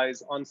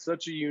capitalize on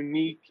such a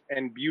unique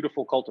and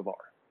beautiful cultivar?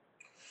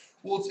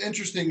 Well, it's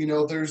interesting,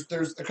 there's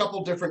a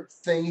couple different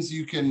things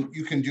you can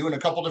do, and a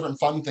couple different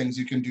fun things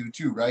you can do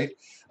too, right?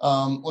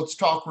 Let's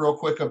talk real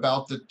quick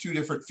about the 2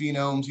 different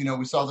phenomes.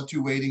 We saw the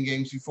 2 waiting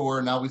games before,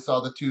 and now we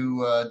saw the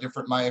 2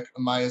 different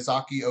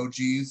Miyazaki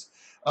OGs.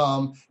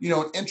 An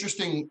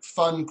interesting,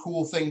 fun,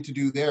 cool thing to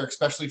do there,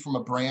 especially from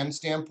a brand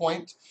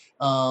standpoint,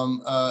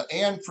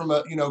 and from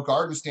a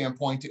garden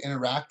standpoint to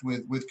interact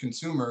with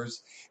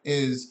consumers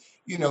is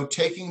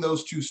taking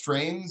those 2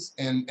 strains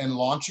and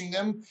launching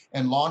them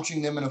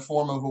in a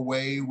form of a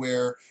way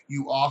where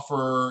you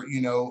offer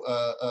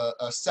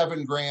a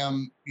 7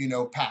 gram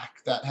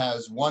pack that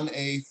has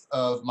 1/8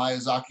 of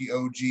Miyazaki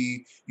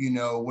OG,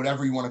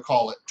 whatever you want to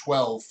call it,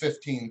 12,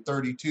 15,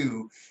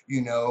 32,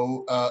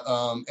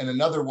 and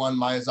another one,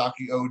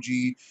 Miyazaki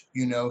OG,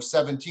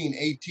 17,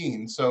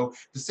 18. So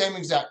the same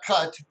exact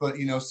cut, but,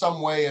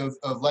 some way of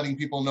letting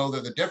people know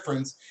they're the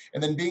difference.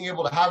 And then being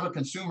able to have a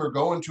consumer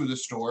go into the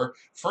store,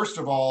 first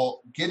of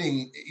all,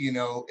 getting,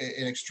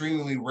 an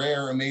extremely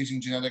rare,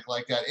 amazing genetic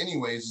like that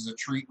anyways is a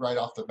treat right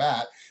off the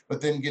bat.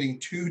 But then getting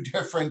two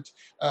different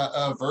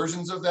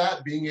versions of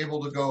that, being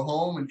able to go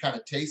home and kind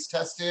of taste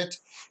test it,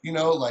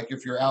 like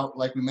if you're out,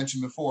 like we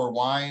mentioned before,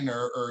 wine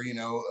or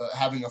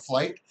having a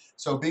flight.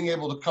 So being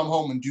able to come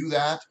home and do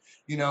that,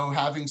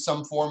 having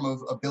some form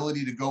of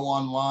ability to go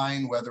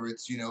online, whether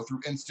it's,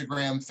 through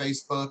Instagram,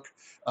 Facebook,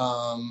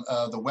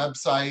 the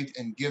website,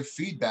 and give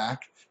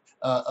feedback,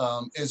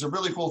 is a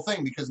really cool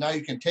thing, because now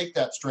you can take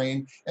that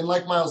strain. And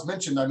like Miles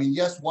mentioned, I mean,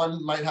 yes,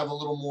 one might have a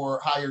little more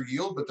higher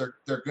yield, but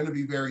they're going to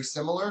be very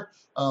similar.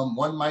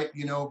 One might,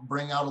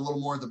 bring out a little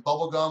more of the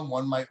bubble gum.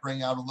 One might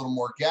bring out a little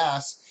more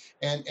gas.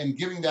 And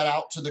giving that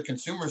out to the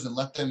consumers and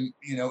let them,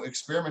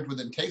 experiment with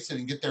it and taste it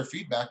and get their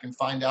feedback and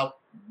find out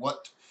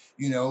what,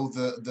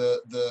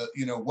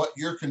 what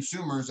your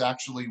consumers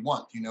actually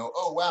want.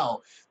 Oh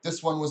wow,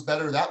 this one was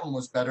better, that one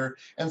was better.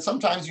 And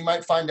sometimes you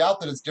might find out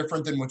that it's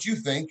different than what you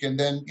think, and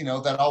then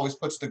that always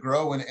puts the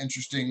grow in an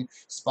interesting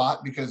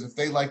spot, because if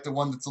they like the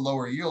one that's a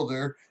lower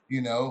yielder,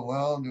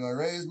 well, do I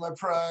raise my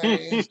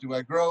price? Do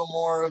I grow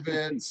more of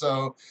it?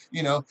 So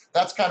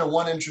that's kind of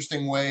one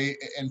interesting way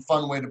and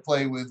fun way to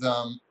play with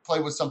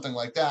something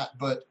like that.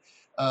 But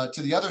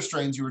to the other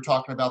strains you were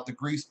talking about, the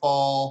grease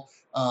ball,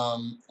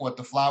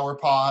 the flower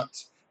pot,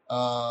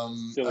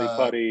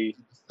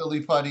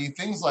 Silly putty,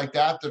 things like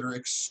that are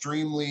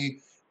extremely,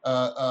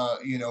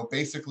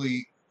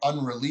 basically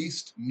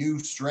unreleased new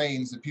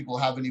strains that people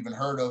haven't even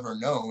heard of or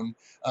known.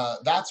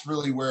 That's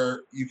really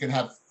where you can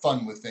have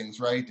fun with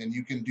things, right? And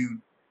you can do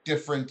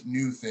different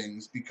new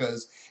things,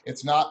 because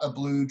it's not a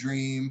blue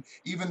dream,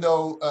 even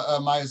though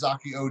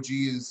Miyazaki OG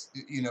is,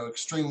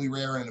 extremely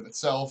rare in and of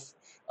itself.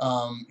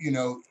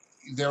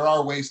 There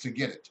are ways to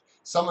get it.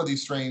 Some of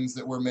these strains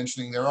that we're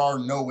mentioning, there are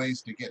no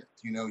ways to get it.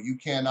 You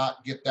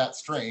cannot get that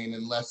strain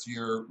unless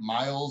you're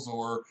Miles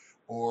or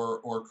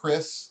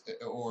Chris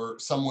or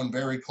someone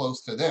very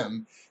close to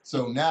them.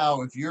 So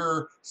now if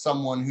you're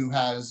someone who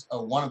has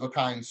a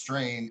one-of-a-kind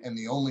strain and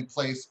the only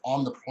place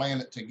on the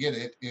planet to get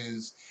it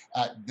is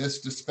at this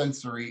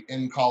dispensary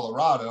in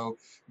Colorado,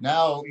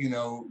 now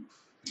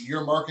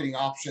your marketing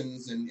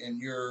options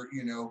and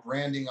your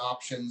branding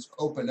options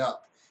open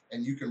up,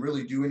 and you can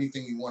really do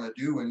anything you want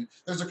to do. And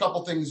there's a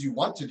couple things you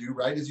want to do,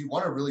 right? Is you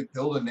want to really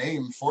build a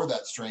name for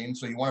that strain.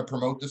 So you want to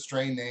promote the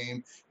strain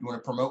name, you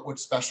want to promote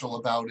what's special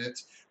about it.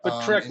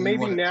 But Trek, and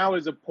maybe now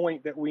is a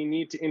point that we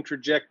need to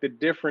interject the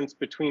difference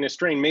between a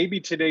strain. Maybe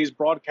today's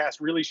broadcast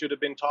really should have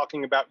been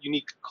talking about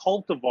unique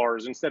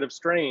cultivars instead of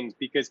strains,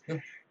 because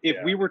if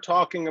we were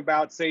talking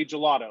about, say,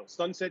 gelato,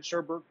 Sunset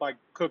Sherbet by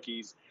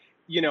Cookies,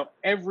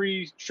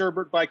 every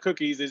sherbet by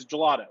Cookies is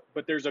gelato,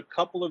 but there's a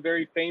couple of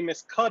very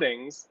famous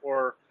cuttings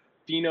or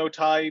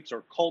phenotypes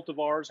or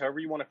cultivars, however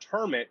you want to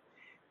term it,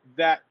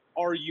 that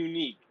are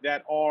unique,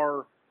 that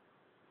are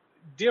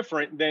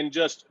different than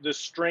just the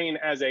strain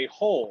as a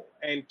whole.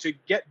 And to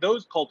get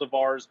those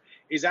cultivars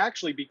is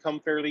actually become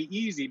fairly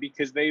easy,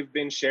 because they've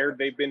been shared,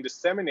 they've been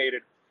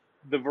disseminated.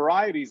 The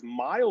varieties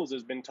Miles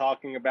has been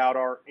talking about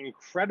are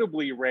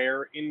incredibly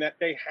rare in that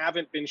they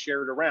haven't been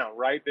shared around,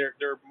 right?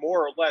 They're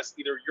more or less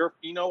either your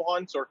pheno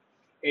hunts or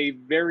a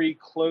very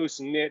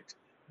close-knit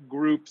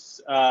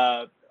group's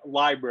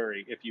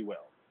library, if you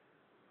will.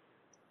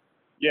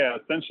 Yeah,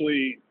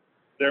 essentially,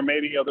 there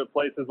may be other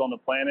places on the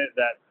planet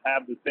that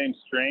have the same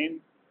strain,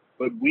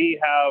 but we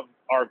have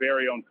our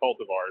very own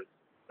cultivars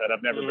that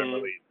have never been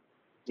released,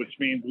 which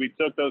means we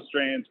took those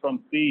strains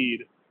from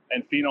seed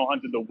and pheno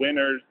hunted the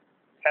winners,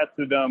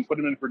 tested them, put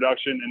them in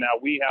production, and now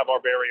we have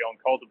our very own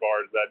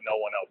cultivars that no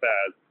one else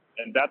has.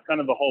 And that's kind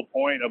of the whole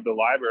point of the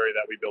library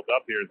that we built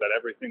up here, is that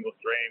every single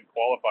strain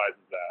qualifies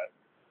as that.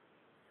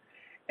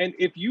 And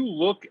if you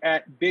look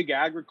at big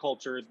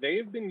agriculture,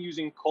 they've been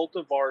using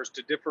cultivars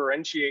to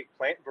differentiate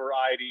plant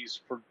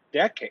varieties for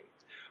decades.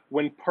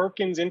 When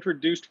Perkins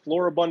introduced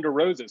Floribunda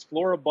roses,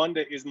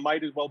 Floribunda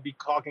might as well be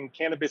talking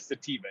cannabis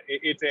sativa.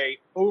 It's a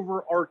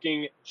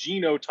overarching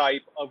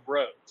genotype of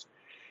rose.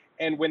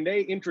 And when they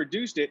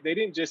introduced it, they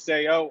didn't just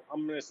say, oh,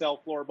 I'm going to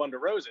sell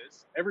Floribunda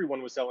roses.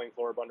 Everyone was selling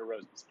Floribunda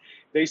roses.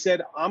 They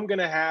said, I'm going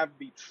to have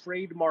the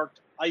trademarked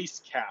ice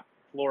cap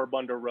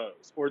Floribunda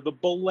rose, or the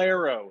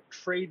Bolero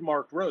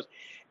trademarked rose.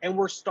 And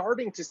we're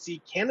starting to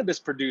see cannabis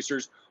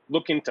producers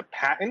look into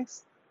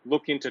patents,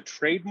 look into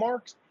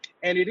trademarks.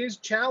 And it is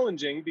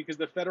challenging because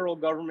the federal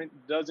government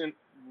doesn't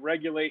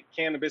regulate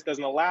cannabis,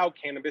 doesn't allow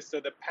cannabis. So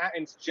the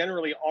patents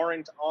generally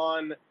aren't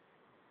on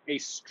a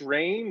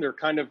strain. They're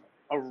kind of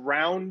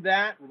around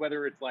that,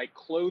 whether it's like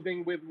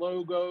clothing with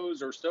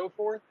logos or so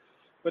forth.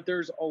 But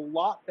there's a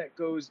lot that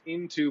goes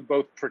into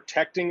both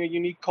protecting a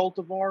unique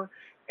cultivar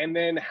and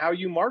then how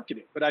you market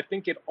it. But I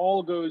think it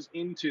all goes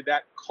into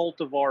that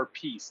cultivar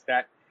piece,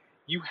 that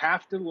you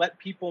have to let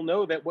people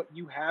know that what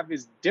you have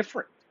is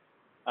different.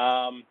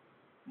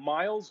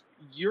 Miles,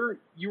 you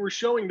were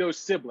showing those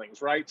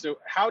siblings, right? So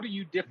how do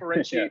you Yeah.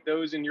 differentiate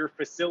those in your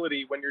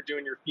facility when you're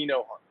doing your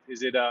pheno hunt?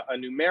 Is it a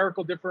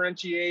numerical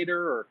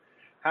differentiator, or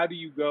how do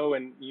you go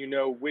and you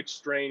know which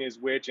strain is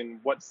which and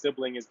what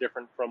sibling is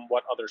different from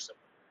what other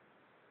sibling?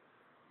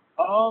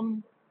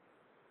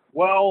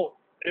 Well,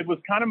 it was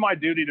kind of my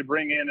duty to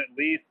bring in at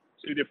least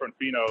 2 different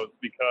phenos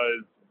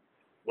because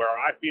where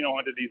I pheno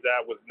hunted these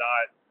at was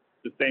not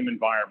the same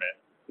environment.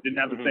 It didn't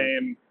have the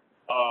same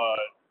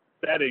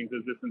settings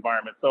as this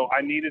environment. So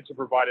I needed to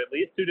provide at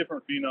least 2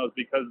 different phenos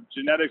because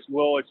genetics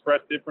will express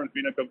different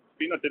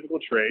phenotypical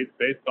traits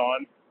based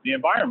on the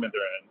environment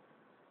they're in.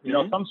 You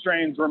know, some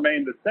strains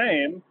remain the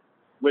same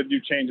with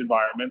you change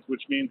environments,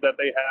 which means that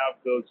they have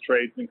those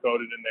traits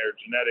encoded in their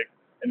genetic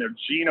and their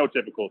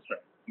genotypical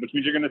strain, which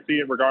means you're going to see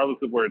it regardless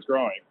of where it's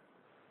growing.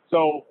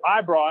 So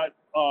I brought,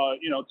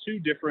 2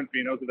 different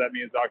phenos of that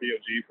Miyazaki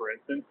OG, for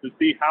instance, to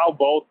see how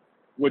both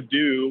would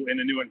do in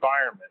a new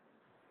environment.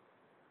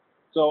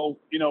 So,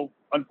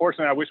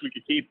 unfortunately, I wish we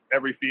could keep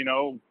every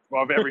pheno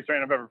of every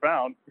strain I've ever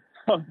found,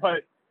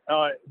 but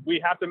we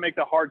have to make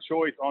the hard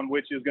choice on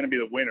which is going to be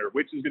the winner,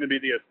 which is going to be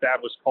the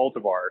established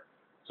cultivar.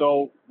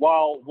 So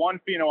while one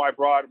pheno I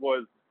brought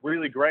was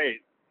really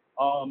great,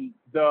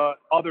 the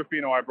other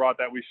pheno I brought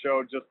that we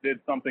showed just did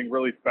something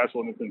really special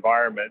in this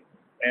environment,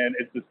 and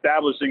it's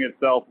establishing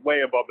itself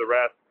way above the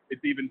rest.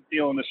 It's even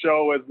stealing the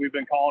show, as we've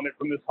been calling it,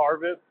 from this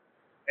harvest.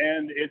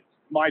 And it's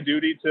my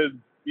duty to,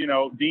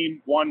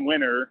 deem one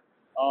winner,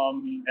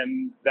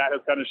 and that has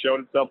kind of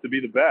showed itself to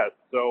be the best.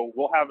 So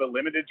we'll have a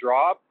limited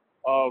drop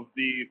of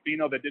the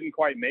pheno that didn't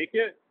quite make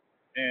it,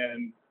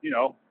 and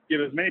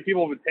give as many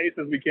people of a taste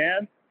as we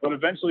can. But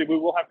eventually, we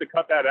will have to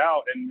cut that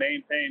out and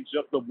maintain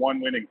just the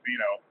one winning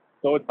pheno.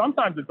 So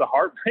sometimes it's a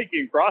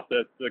heartbreaking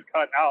process to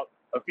cut out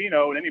a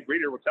pheno, and any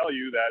breeder will tell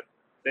you that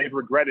they've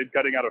regretted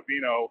cutting out a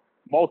pheno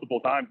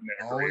multiple times in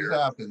their Always career.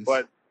 happens.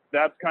 But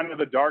that's kind of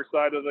the dark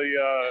side of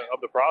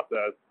the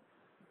process.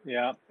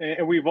 Yeah,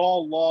 and we've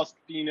all lost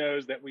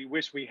phenos that we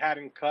wish we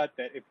hadn't cut,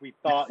 that if we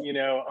thought,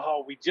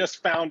 we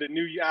just found a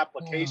new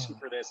application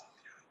for this.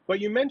 But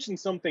you mentioned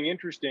something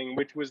interesting,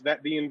 which was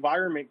that the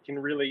environment can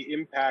really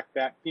impact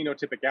that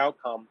phenotypic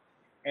outcome,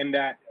 and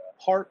that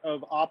part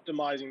of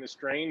optimizing the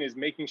strain is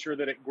making sure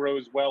that it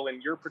grows well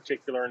in your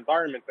particular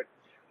environment. But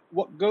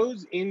what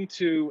goes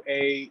into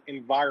a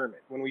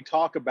environment, when we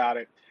talk about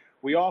it,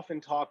 we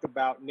often talk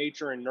about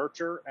nature and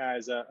nurture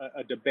as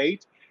a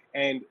debate,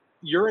 and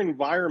your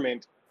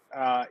environment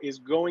is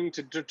going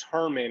to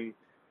determine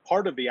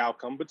part of the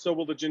outcome, but so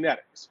will the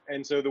genetics.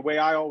 And so the way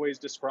I always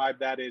describe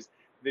that is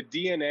the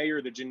DNA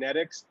or the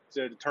genetics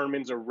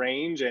determines a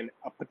range and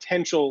a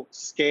potential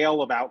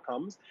scale of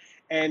outcomes,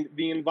 and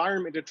the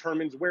environment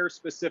determines where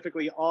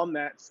specifically on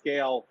that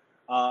scale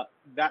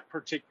that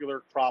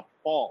particular crop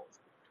falls.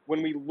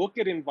 When we look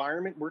at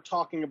environment, we're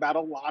talking about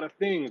a lot of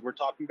things. We're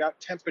talking about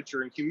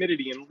temperature and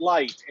humidity and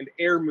light and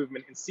air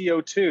movement and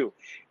CO2.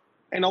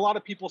 And a lot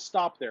of people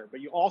stop there,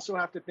 but you also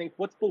have to think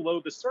what's below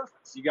the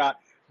surface. You got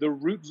the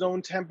root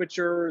zone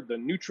temperature, the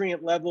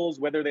nutrient levels,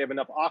 whether they have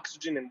enough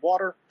oxygen and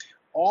water.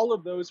 All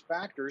of those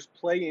factors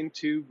play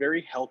into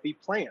very healthy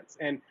plants.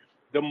 And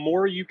the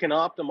more you can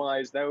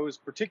optimize those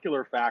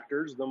particular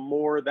factors, the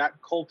more that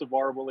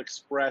cultivar will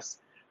express,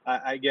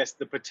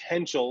 the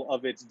potential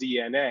of its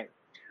DNA.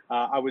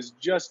 I was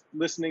just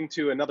listening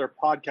to another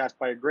podcast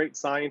by a great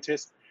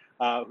scientist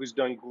who's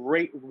done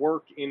great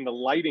work in the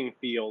lighting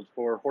field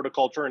for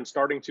horticulture and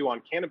starting to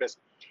on cannabis.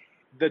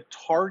 The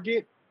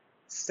target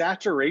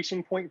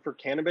saturation point for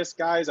cannabis,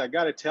 guys, I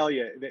got to tell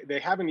you, they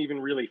haven't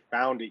even really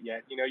found it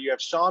yet. You have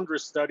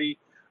Chandra's study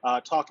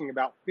talking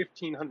about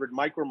 1,500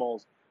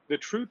 micromoles. The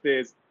truth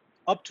is,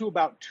 up to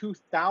about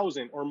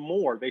 2,000 or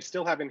more, they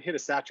still haven't hit a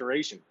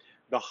saturation.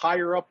 The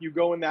higher up you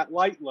go in that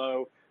light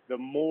low, the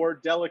more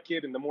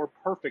delicate and the more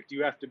perfect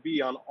you have to be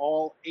on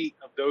all 8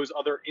 of those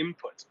other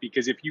inputs.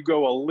 Because if you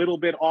go a little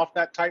bit off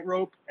that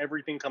tightrope,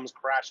 everything comes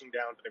crashing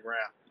down to the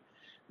ground.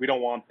 We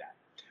don't want that.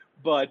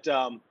 But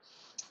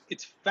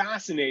it's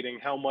fascinating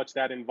how much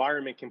that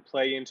environment can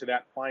play into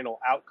that final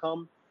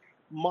outcome.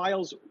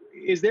 Miles,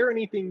 is there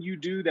anything you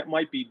do that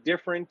might be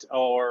different,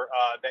 or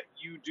that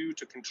you do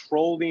to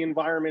control the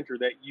environment, or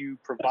that you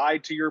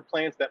provide to your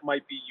plants that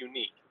might be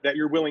unique, that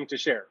you're willing to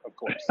share, of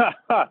course?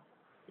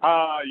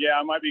 Yeah,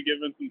 I might be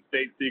giving some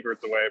state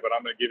secrets away, but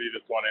I'm going to give you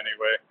this one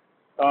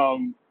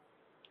anyway.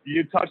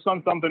 You touched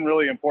on something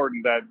really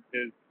important that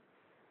is,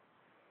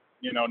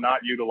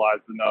 not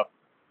utilized enough.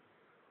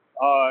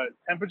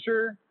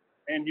 Temperature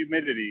and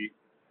humidity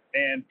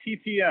and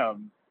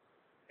TTM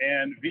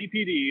and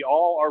VPD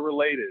all are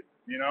related,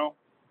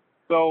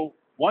 So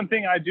one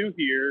thing I do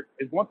here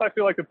is once I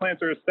feel like the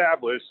plants are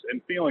established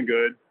and feeling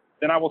good,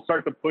 then I will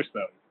start to push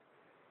them.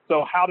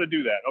 So how to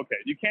do that? Okay,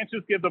 you can't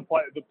just give the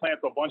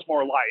plants a bunch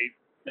more light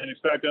and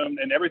expect them,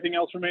 and everything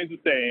else remains the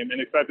same, and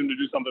expect them to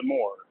do something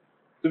more.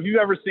 So have you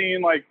ever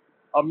seen like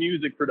a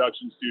music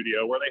production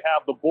studio where they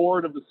have the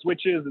board of the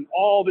switches and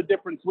all the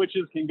different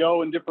switches can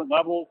go in different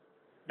levels?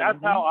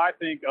 That's how I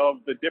think of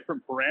the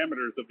different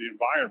parameters of the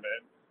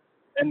environment.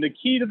 And the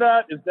key to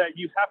that is that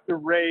you have to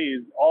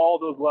raise all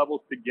those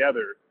levels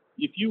together.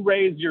 If you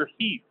raise your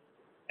heat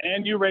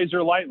and you raise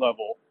your light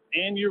level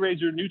and you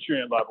raise your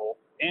nutrient level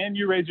and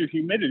you raise your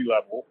humidity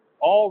level,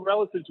 all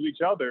relative to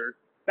each other,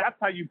 that's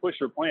how you push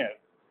your plant.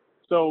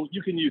 So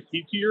you can use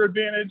heat to your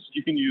advantage.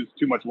 You can use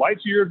too much light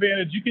to your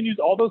advantage. You can use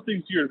all those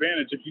things to your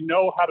advantage if you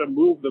know how to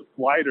move the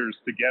sliders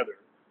together.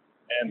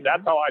 And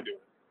that's how I do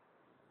it.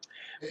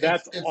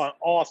 That's an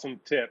awesome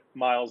tip,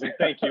 Miles, and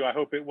thank you. I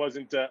hope it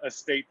wasn't a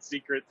state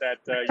secret that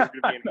you're going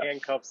to be in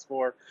handcuffs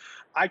for.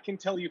 I can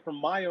tell you from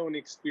my own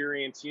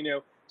experience,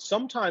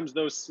 sometimes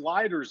those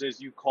sliders, as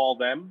you call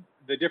them,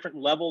 the different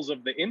levels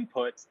of the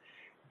inputs,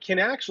 can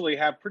actually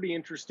have pretty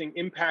interesting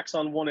impacts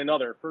on one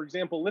another. For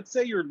example, let's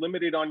say you're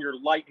limited on your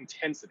light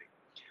intensity,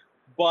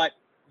 but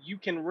you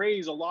can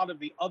raise a lot of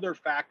the other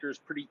factors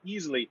pretty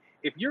easily.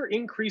 If you're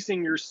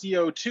increasing your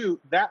CO2,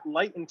 that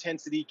light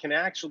intensity can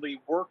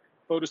actually work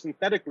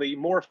photosynthetically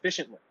more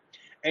efficiently.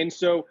 And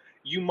so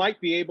you might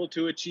be able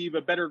to achieve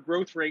a better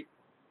growth rate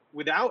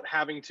without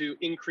having to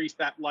increase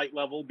that light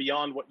level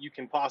beyond what you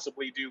can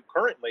possibly do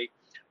currently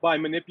by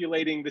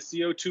manipulating the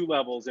CO2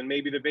 levels and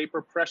maybe the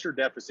vapor pressure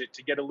deficit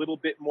to get a little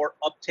bit more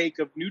uptake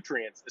of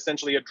nutrients,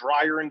 essentially a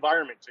drier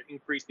environment to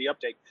increase the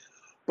uptake.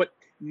 But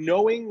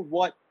knowing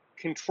what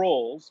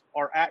controls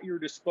are at your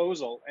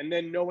disposal and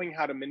then knowing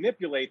how to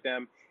manipulate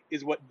them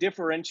is what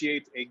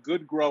differentiates a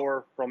good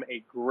grower from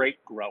a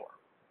great grower.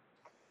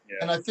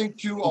 And I think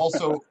too,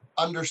 also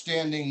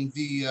understanding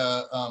the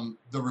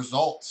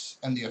results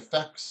and the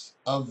effects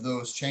of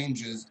those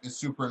changes is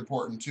super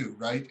important too,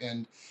 right?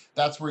 And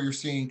that's where you're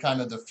seeing kind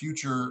of the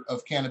future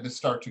of cannabis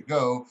start to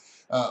go.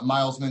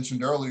 Miles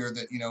mentioned earlier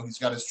that he's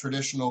got his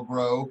traditional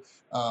grow,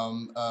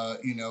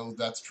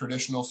 that's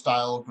traditional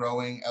style of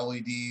growing,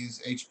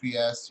 LEDs,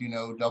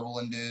 HPS,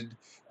 double-ended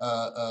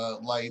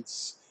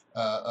lights,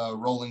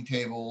 rolling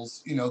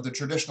tables, the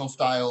traditional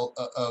style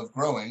of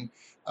growing.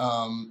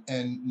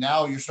 And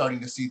now you're starting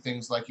to see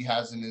things like he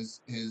has in his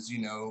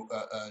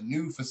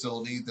new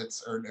facility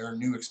or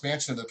new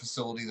expansion of the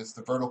facility that's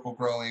the vertical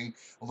growing,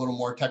 a little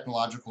more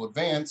technological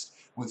advanced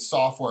with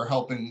software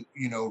helping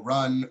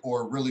run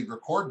or really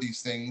record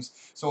these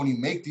things. So when you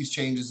make these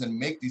changes and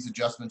make these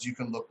adjustments, you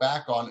can look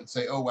back on it and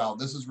say, oh wow,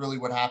 this is really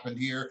what happened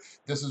here,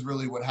 this is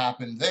really what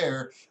happened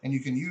there, and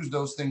you can use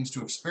those things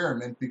to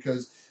experiment,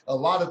 because a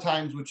lot of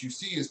times what you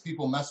see is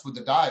people mess with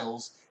the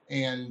dials.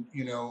 And,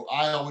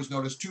 I always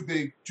notice two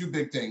big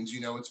things.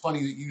 It's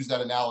funny that you use that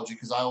analogy,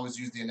 because I always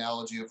use the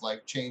analogy of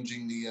like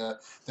changing the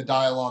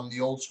dial on the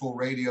old school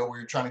radio, where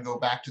you're trying to go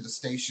back to the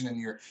station and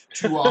you're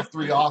 2 off,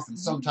 3 off. And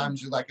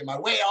sometimes you're like, am I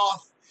way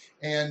off?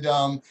 And,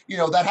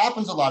 that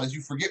happens a lot, as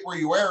you forget where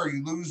you are, or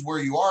you lose where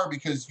you are,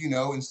 because,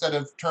 instead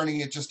of turning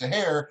it just a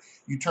hair,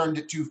 you turned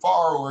it too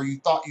far, or you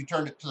thought you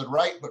turned it to the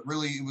right, but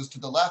really it was to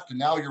the left. And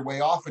now you're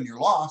way off and you're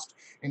lost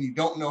and you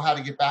don't know how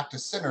to get back to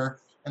center.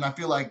 And I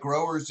feel like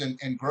growers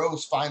and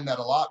grows find that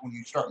a lot when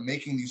you start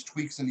making these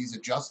tweaks and these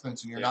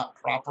adjustments and you're not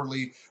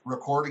properly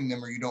recording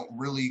them, or you don't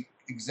really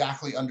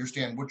exactly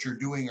understand what you're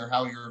doing or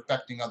how you're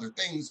affecting other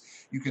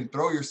things. You can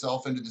throw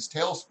yourself into this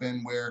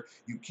tailspin where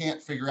you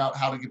can't figure out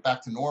how to get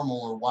back to normal,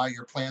 or why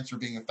your plants are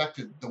being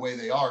affected the way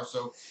they are.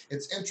 So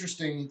it's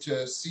interesting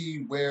to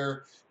see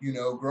where,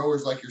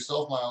 growers like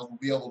yourself, Miles, will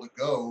be able to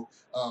go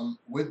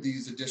with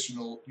these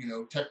additional,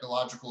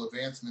 technological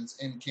advancements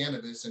in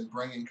cannabis, and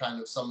bringing kind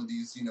of some of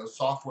these,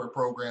 software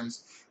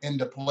programs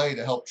into play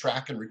to help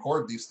track and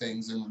record these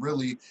things, and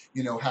really,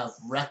 have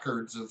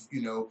records of,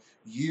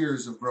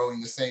 years of growing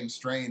the same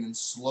strain, and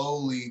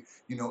slowly,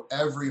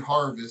 every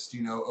harvest,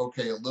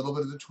 okay, a little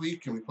bit of the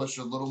tweak, can we push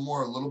a little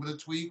more, a little bit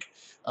of tweak?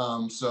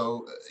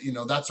 So,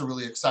 that's a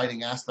really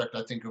exciting aspect,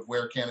 I think, of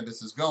where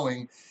cannabis is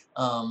going.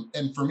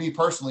 And for me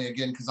personally,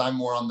 again, because I'm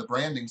more on the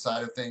branding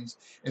side of things,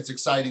 it's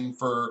exciting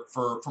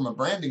from a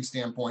branding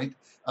standpoint,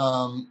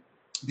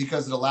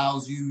 because it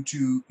allows you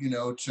to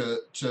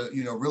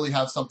really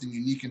have something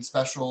unique and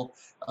special,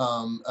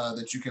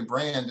 that you can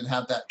brand and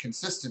have that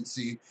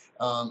consistency,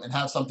 and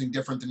have something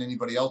different than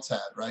anybody else had,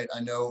 right? I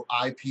know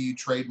IP,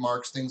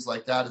 trademarks, things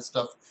like that is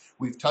stuff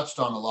we've touched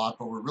on a lot,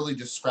 but we're really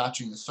just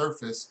scratching the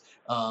surface.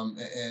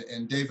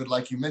 And David,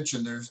 like you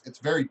mentioned, it's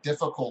very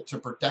difficult to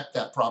protect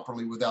that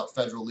properly without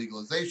federal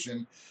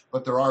legalization,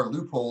 but there are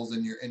loopholes,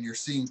 and you're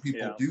seeing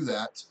people do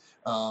that,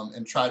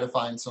 and try to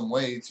find some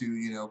way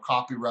to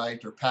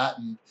copyright or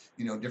patent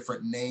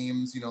different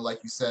names,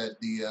 like you said,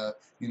 the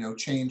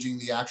changing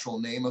the actual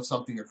name of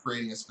something, or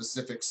creating a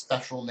specific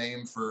special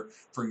name for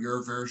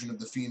your version of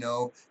the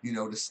pheno,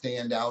 to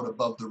stand out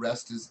above the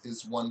rest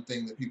is one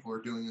thing that people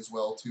are doing as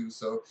well too.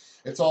 So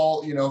it's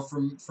all,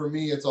 for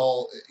me, it's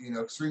all,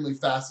 extremely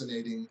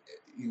fascinating,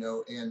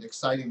 and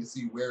exciting to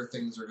see where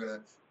things are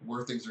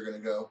gonna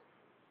go.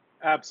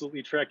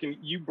 Absolutely, Trek. And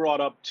you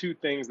brought up two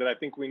things that I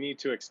think we need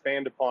to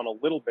expand upon a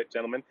little bit,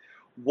 gentlemen.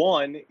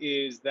 One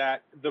is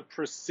that the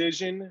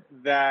precision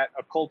that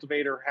a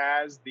cultivator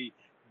has, the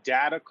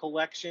data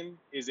collection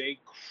is a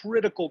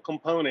critical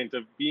component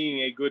of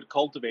being a good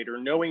cultivator,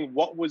 knowing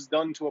what was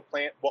done to a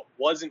plant, what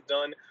wasn't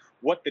done,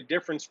 what the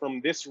difference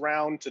from this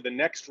round to the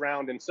next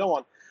round, and so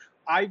on.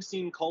 I've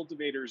seen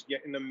cultivators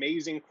get an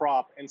amazing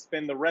crop and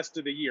spend the rest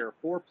of the year,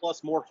 4+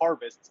 more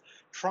harvests,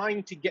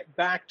 trying to get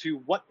back to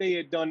what they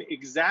had done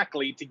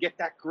exactly to get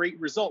that great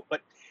result.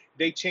 But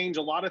they change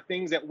a lot of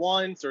things at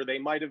once, or they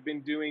might have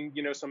been doing,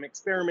 some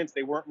experiments.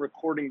 They weren't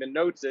recording the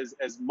notes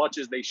as much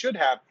as they should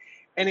have.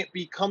 And it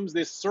becomes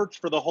this search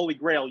for the Holy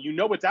Grail. You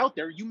know it's out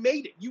there. You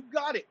made it. You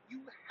got it.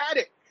 You had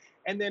it.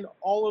 And then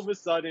all of a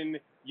sudden,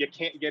 you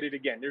can't get it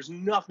again. There's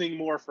nothing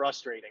more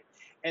frustrating.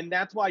 And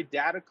that's why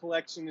data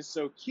collection is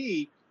so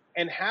key.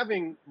 And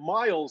having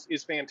Miles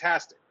is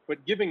fantastic.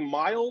 But giving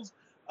Miles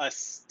a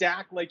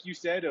stack, like you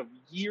said, of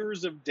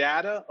years of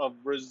data, of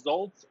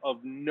results,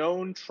 of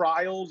known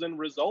trials and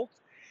results,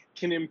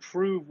 can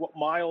improve what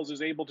Miles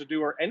is able to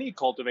do, or any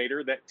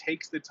cultivator that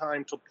takes the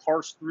time to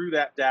parse through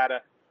that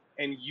data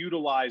and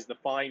utilize the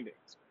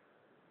findings.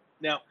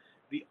 Now,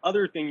 the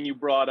other thing you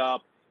brought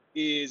up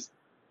is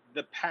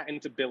the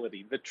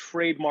patentability, the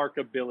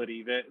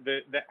trademarkability,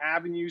 the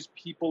avenues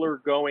people are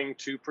going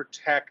to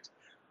protect,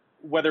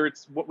 whether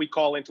it's what we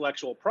call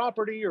intellectual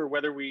property or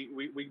whether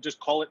we just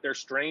call it their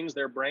strains,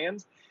 their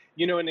brands.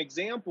 An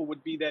example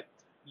would be that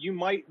you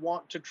might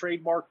want to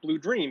trademark Blue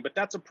Dream, but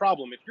that's a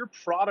problem. If your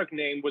product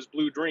name was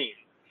Blue Dream,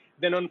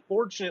 then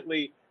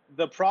unfortunately,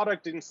 the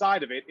product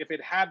inside of it, if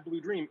it had Blue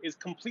Dream, is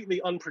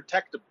completely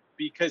unprotectable,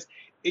 because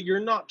you're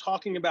not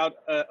talking about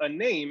a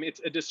name,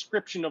 it's a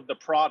description of the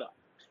product.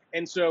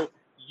 And so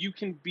you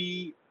can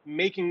be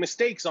making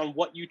mistakes on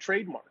what you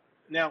trademark.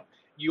 Now,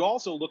 you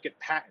also look at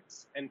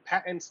patents, and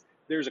patents,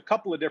 there's a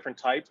couple of different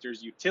types.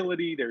 There's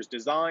utility, there's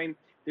design.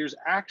 There's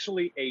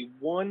actually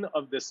one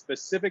of the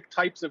specific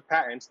types of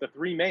patents, the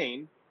three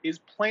main, is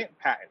plant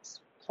patents.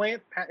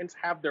 Plant patents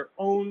have their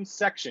own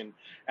section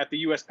at the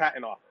US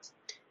Patent Office.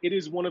 It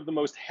is one of the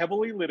most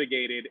heavily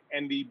litigated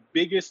and the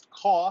biggest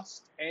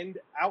cost and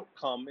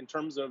outcome in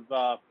terms of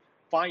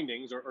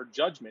findings or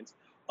judgments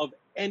of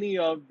any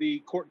of the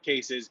court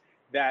cases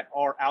that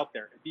are out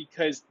there,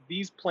 because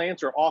these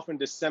plants are often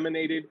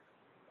disseminated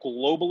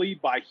globally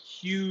by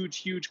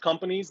huge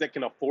companies that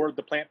can afford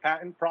the plant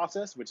patent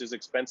process, which is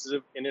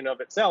expensive in and of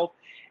itself.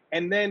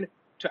 And then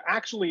to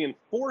actually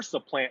enforce a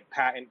plant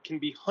patent can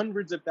be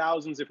hundreds of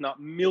thousands, if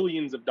not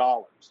millions of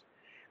dollars.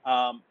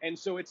 And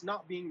so it's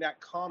not being that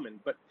common,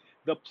 but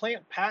the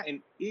plant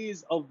patent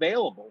is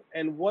available.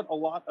 And what a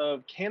lot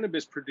of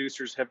cannabis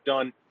producers have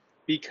done,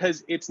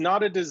 because it's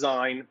not a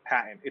design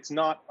patent, it's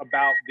not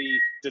about the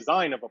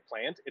design of a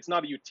plant, it's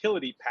not a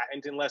utility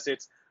patent unless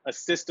it's a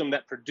system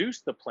that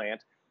produced the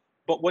plant.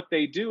 But what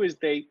they do is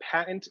they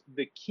patent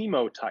the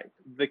chemotype,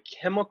 the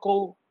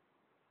chemical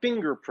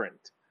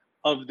fingerprint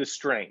of the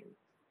strain.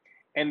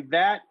 And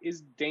that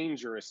is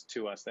dangerous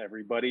to us,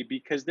 everybody,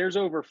 because there's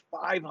over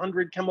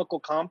 500 chemical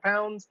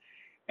compounds.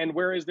 And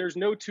whereas there's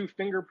no two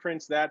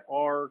fingerprints that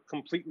are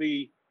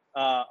completely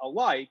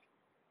alike,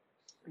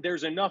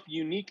 there's enough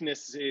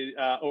uniqueness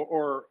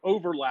or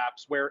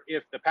overlaps where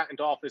if the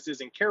patent office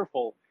isn't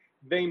careful,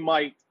 they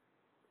might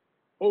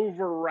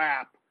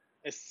overwrap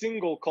a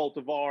single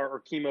cultivar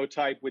or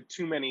chemotype with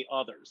too many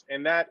others.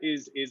 And that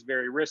is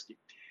very risky.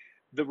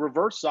 The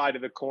reverse side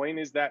of the coin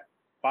is that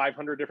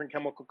 500 different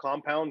chemical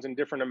compounds and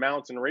different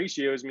amounts and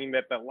ratios mean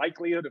that the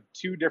likelihood of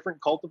two different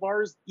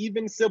cultivars,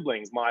 even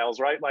siblings, Miles,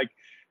 right? Like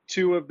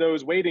two of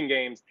those waiting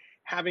games,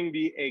 having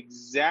the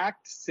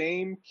exact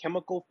same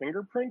chemical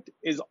fingerprint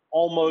is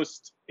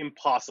almost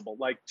impossible,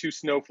 like two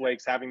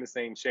snowflakes having the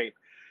same shape.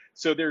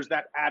 So there's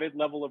that added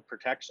level of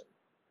protection.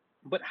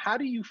 But how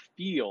do you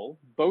feel,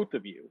 both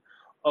of you,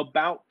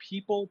 about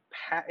people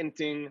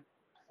patenting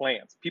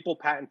plants, people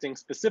patenting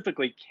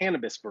specifically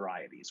cannabis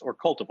varieties or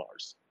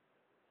cultivars?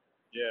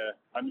 Yeah,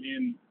 I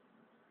mean,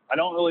 I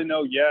don't really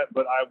know yet,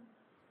 but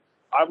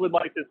I would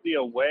like to see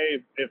a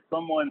way, if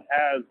someone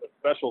has a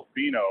special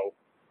pheno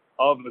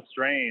of a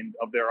strain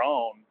of their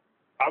own,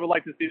 I would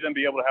like to see them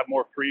be able to have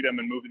more freedom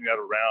in moving that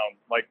around.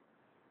 Like,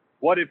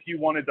 what if you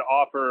wanted to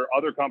offer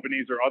other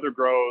companies or other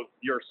grows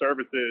your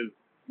services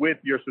with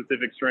your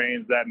specific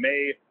strains that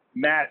may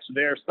match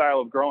their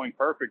style of growing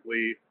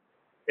perfectly?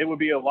 It would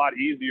be a lot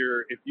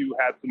easier if you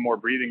had some more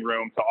breathing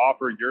room to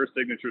offer your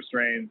signature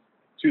strains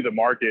to the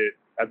market,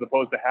 as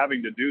opposed to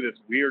having to do this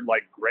weird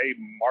like gray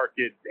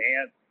market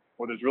dance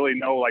where there's really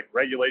no like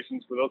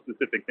regulations for those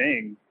specific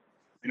things.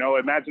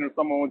 Imagine if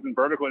someone was in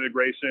vertical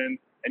integration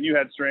and you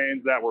had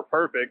strains that were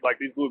perfect, like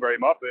these blueberry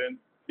muffins.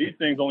 These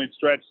things only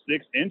stretch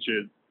 6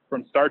 inches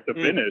from start to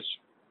finish.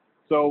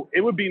 So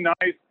it would be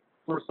nice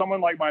for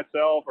someone like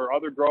myself or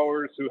other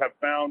growers who have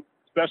found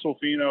special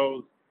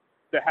phenos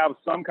to have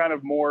some kind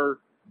of more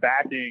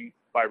backing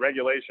by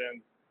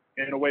regulations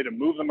in a way to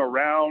move them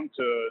around,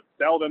 to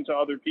sell them to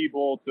other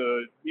people,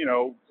 to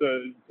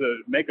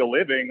make a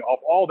living off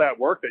all that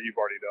work that you've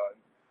already done.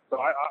 So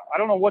I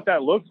don't know what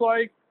that looks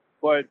like,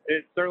 but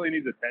it certainly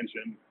needs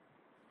attention.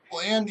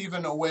 Well, and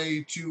even a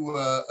way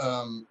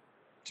to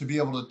to be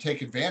able to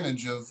take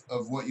advantage of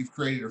what you've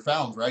created or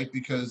found, right?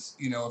 Because,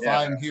 if Yeah.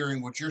 I'm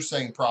hearing what you're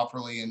saying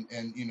properly and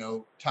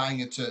tying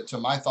it to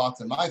my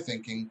thoughts and my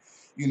thinking,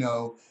 you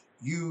know,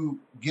 you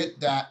get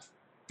that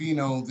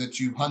pheno that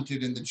you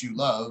hunted and that you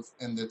love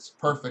and that's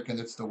perfect and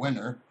it's the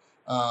winner.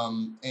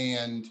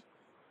 And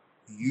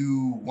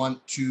you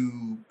want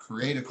to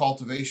create a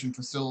cultivation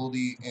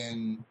facility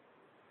in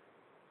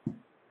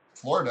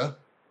Florida,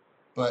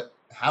 but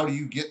how do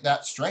you get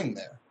that strain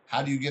there?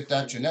 How do you get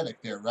that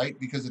genetic there, right?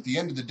 Because at the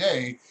end of the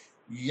day,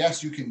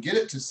 yes, you can get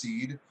it to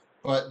seed,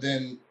 but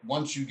then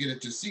once you get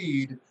it to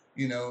seed,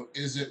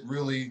 is it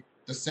really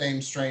the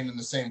same strain and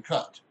the same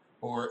cut?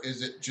 Or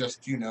is it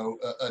just,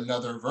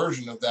 another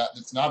version of that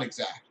that's not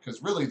exact?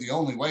 Because really the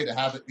only way to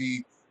have it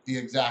be the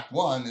exact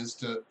one is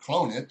to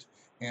clone it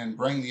and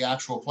bring the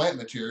actual plant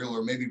material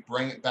or maybe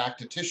bring it back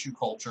to tissue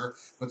culture.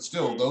 But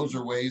still, those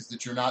are ways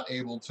that you're not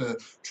able to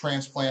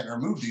transplant or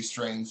move these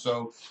strains.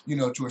 So,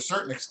 to a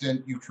certain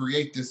extent, you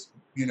create this,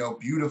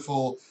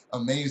 beautiful,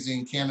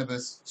 amazing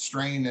cannabis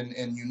strain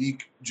and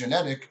unique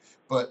genetic,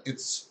 but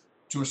it's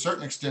to a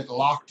certain extent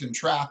locked and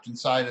trapped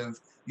inside of,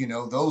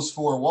 those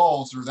four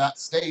walls or that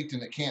state,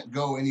 and it can't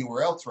go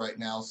anywhere else right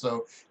now.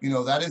 So,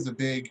 that is a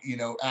big,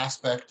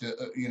 aspect,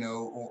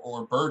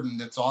 or burden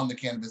that's on the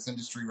cannabis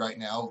industry right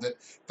now that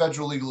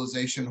federal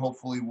legalization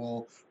hopefully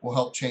will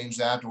help change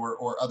that,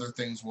 or other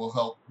things will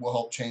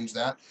help change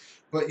that.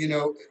 But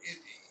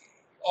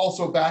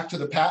also back to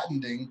the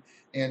patenting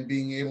and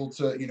being able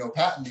to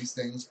patent these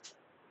things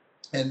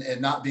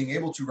and not being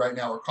able to right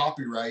now, or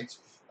copyright.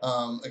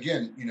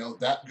 Again,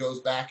 that goes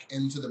back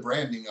into the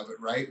branding of it,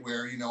 right?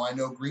 Where I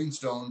know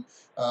Greenstone,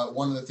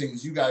 one of the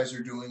things you guys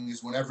are doing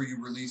is whenever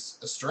you release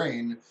a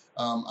strain,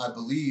 I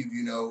believe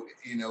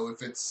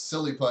if it's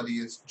Silly Putty,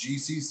 it's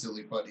GC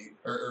Silly Putty,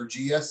 or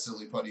GS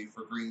Silly Putty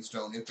for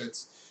Greenstone. If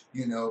it's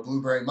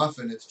Blueberry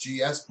Muffin, it's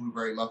GS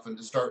Blueberry Muffin,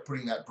 to start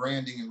putting that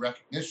branding and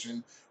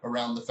recognition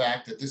around the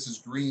fact that this is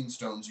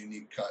Greenstone's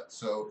unique cut.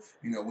 So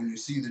when you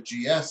see the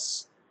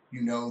GS,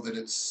 you know that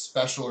it's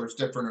special or it's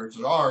different or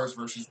it's ours,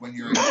 versus when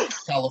you're in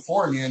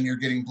California and you're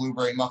getting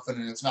Blueberry Muffin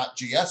and it's not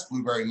GS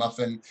Blueberry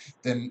Muffin,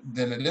 then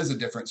it is a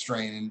different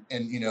strain.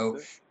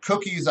 And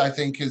cookies, I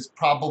think, is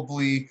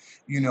probably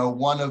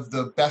one of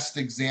the best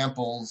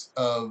examples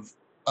of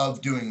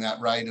doing that,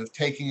 right? Of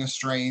taking a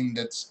strain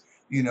that's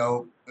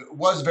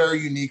was very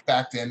unique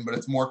back then, but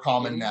it's more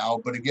common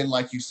now. But again,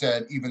 like you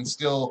said, even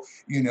still,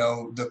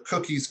 the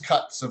cookies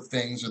cuts of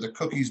things, or the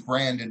cookies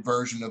branded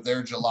version of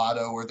their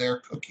gelato or their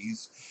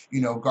cookies,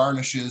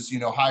 garnishes,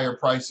 higher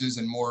prices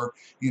and more,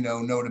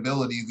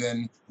 notability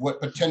than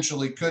what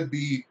potentially could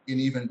be an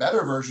even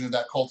better version of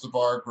that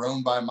cultivar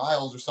grown by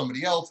Miles or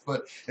somebody else,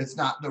 but it's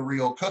not the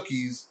real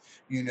cookies.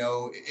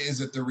 Is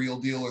it the real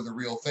deal or the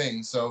real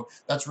thing? So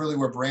that's really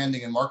where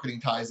branding and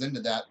marketing ties into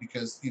that,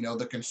 because,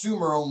 the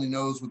consumer only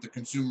knows what the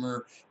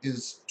consumer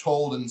is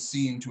told and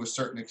seen to a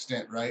certain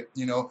extent, right?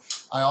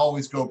 I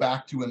always go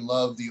back to and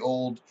love the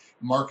old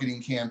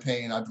marketing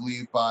campaign, I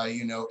believe by,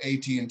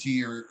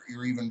 AT&T or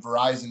even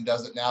Verizon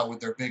does it now with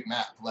their big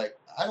map. Like,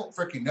 I don't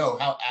freaking know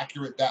how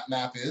accurate that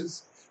map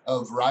is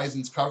of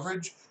Verizon's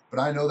coverage, but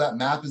I know that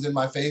map is in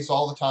my face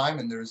all the time,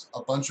 and there's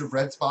a bunch of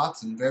red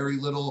spots and very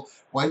little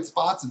white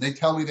spots, and they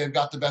tell me they've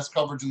got the best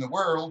coverage in the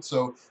world.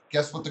 So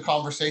guess what the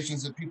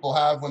conversations that people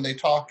have when they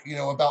talk,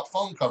 about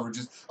phone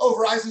coverages? Oh,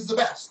 Verizon's the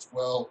best.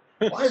 Well,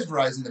 why is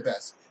Verizon the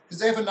best? Because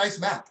they have a nice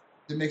map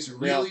that makes it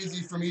real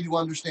easy for me to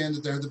understand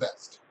that they're the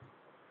best.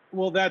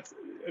 Well, that's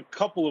a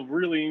couple of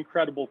really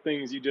incredible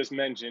things you just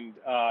mentioned,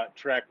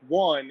 Trek.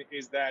 One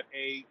is that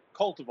a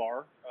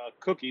cultivar,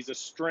 cookies, a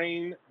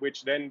strain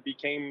which then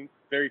became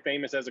very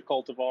famous as a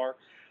cultivar,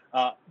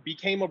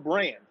 became a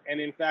brand. And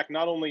in fact,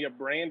 not only a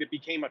brand, it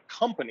became a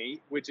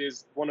company, which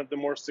is one of the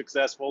more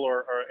successful,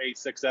 or a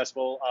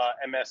successful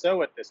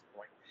MSO at this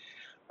point.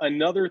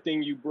 Another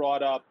thing you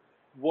brought up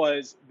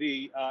was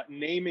the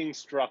naming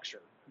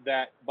structure,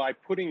 that by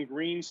putting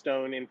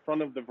Greenstone in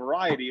front of the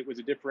variety, it was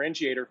a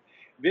differentiator.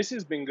 This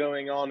has been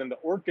going on in the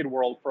orchid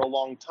world for a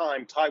long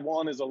time.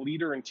 Taiwan is a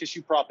leader in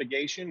tissue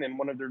propagation, and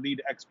one of their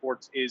lead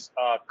exports is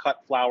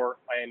cut flower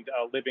and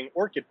living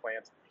orchid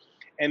plants.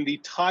 And the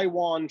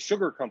Taiwan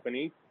Sugar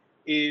Company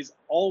is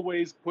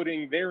always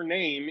putting their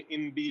name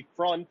in the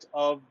front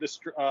of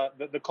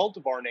the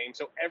cultivar name,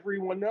 so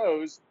everyone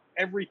knows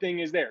everything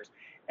is theirs.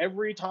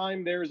 Every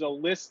time there's a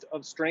list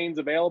of strains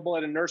available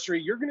at a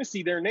nursery, you're going to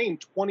see their name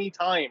 20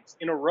 times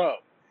in a row,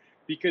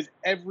 because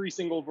every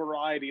single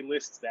variety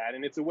lists that.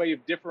 And it's a way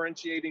of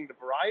differentiating the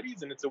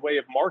varieties, and it's a way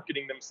of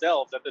marketing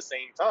themselves at the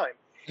same time.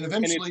 And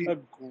it's a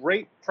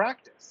great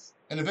practice.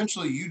 And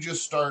eventually you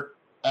just start,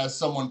 as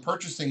someone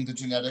purchasing the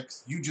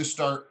genetics, you just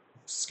start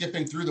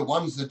skipping through the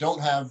ones that don't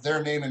have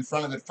their name in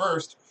front of it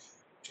first,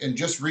 and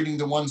just reading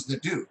the ones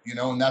that do,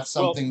 and that's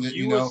something that,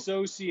 you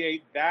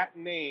associate that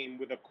name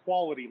with a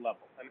quality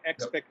level, an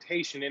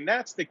expectation. Yep. And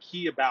that's the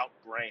key about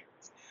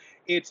brands.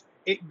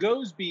 It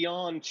goes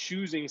beyond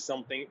choosing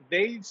something.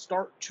 They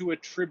start to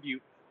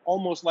attribute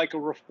almost like a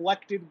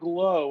reflected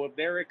glow of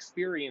their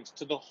experience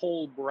to the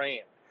whole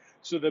brand.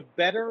 So the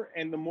better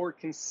and the more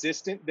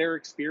consistent their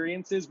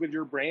experience is with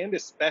your brand,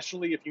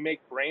 especially if you make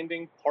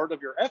branding part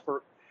of your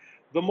effort,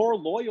 the more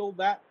loyal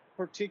that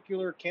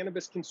particular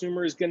cannabis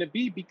consumer is going to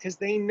be, because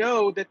they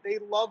know that they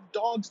love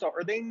Dogstar,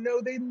 or they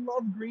know they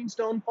love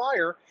Greenstone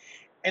Fire,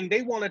 and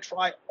they want to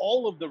try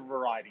all of the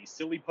varieties: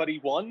 Silly Putty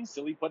 1,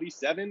 Silly Putty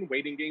 7,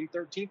 Waiting Game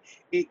 13.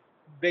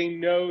 They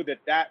know that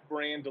that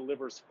brand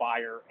delivers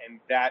fire, and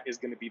that is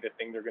going to be the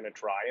thing they're going to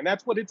try. And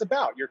that's what it's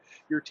about.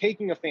 You're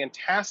taking a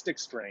fantastic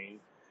strain,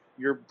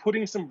 you're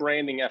putting some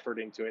branding effort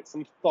into it,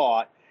 some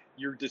thought,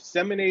 you're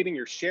disseminating,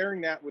 you're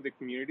sharing that with the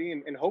community,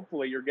 and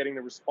hopefully you're getting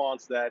the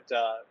response that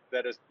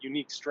that a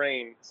unique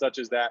strain such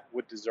as that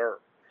would deserve.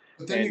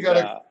 But then you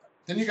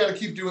gotta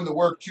keep doing the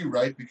work too,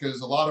 right?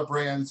 Because a lot of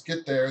brands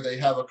get there, they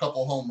have a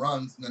couple home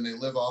runs, and then they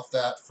live off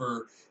that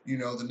for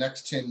the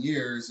next 10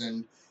 years,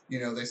 and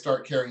they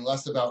start caring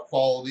less about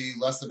quality,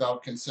 less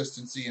about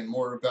consistency, and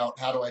more about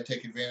how do I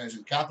take advantage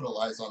and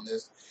capitalize on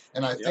this.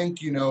 And I think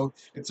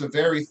it's a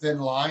very thin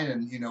line,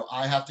 and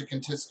I have to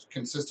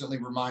consistently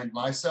remind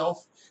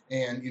myself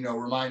and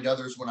remind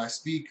others when I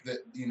speak that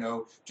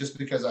just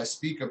because I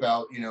speak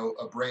about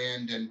a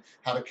brand and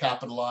how to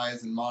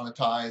capitalize and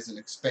monetize and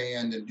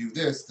expand and do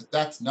this,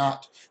 that's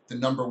not the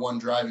number one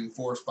driving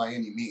force by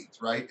any means,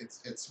 right?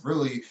 It's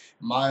really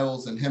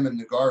Miles and him in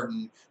the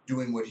garden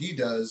doing what he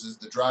does is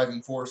the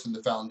driving force and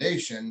the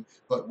foundation.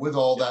 But with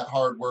all that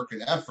hard work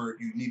and effort,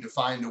 you need to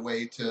find a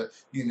way to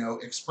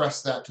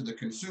express that to the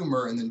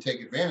consumer and then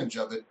take advantage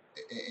of it.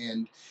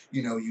 And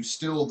you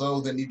still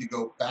though then need to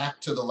go back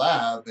to the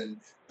lab and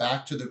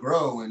back to the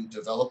grow and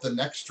develop the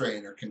next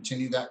strain or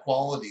continue that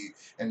quality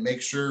and make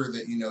sure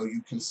that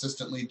you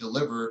consistently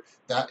deliver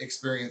that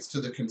experience to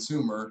the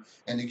consumer.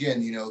 And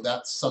again,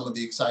 that's some of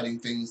the exciting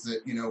things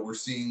that we're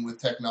seeing with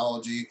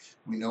technology.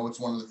 We know it's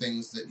one of the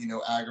things that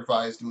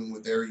Agrify is doing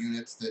with their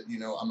units that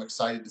I'm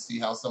excited to see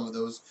how some of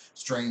those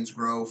strains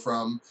grow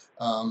from.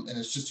 And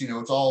it's just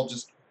it's all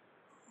just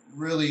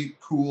really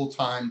cool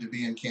time to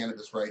be in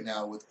cannabis right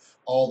now with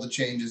all the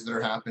changes that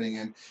are happening.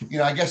 And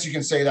I guess you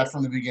can say that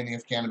from the beginning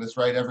of cannabis,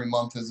 right? Every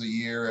month is a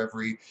year,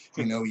 every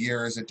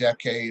year is a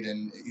decade,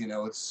 and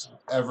it's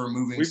ever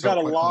moving. We've so got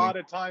quickly. A lot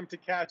of time to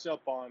catch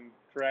up on,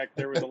 correct?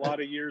 There was a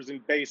lot of years in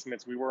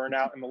basements we weren't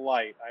out in the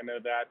light. I know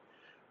that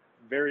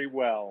very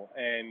well,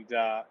 and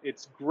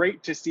it's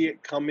great to see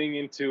it coming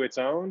into its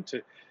own,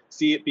 to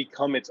see it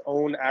become its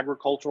own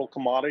agricultural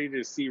commodity,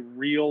 to see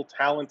real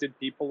talented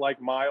people like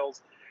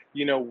Miles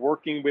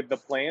working with the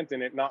plant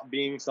and it not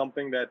being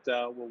something that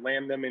will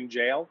land them in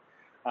jail.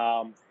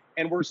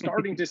 And we're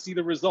starting to see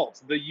the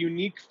results, the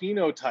unique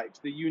phenotypes,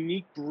 the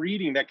unique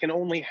breeding that can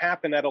only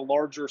happen at a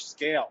larger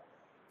scale.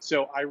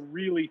 So I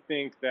really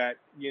think that,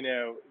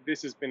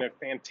 this has been a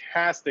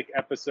fantastic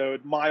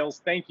episode.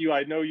 Miles, thank you.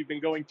 I know you've been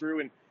going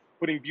through and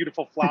putting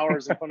beautiful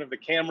flowers in front of the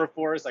camera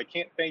for us. I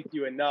can't thank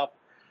you enough.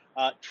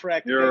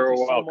 Trek, You're thank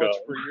you so welcome. much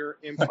for your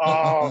info.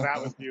 Oh, that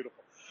was beautiful.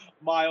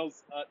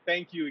 Miles,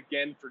 thank you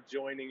again for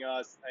joining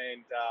us,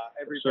 and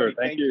everybody,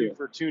 thank you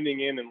for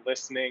tuning in and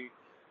listening.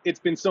 It's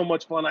been so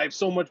much fun. I have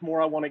so much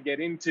more I want to get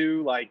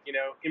into, like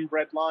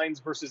inbred lines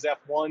versus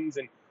F1s,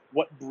 and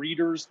what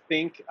breeders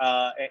think,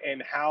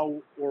 and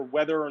how or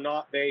whether or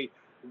not they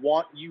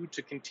want you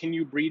to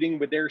continue breeding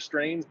with their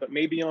strains. But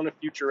maybe on a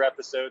future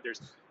episode.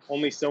 There's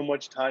only so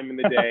much time in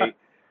the day.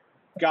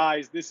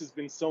 Guys, this has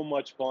been so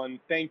much fun.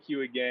 Thank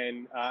you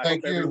again. I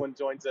hope everyone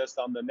joins us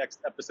on the next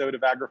episode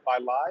of Agrify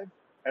Live.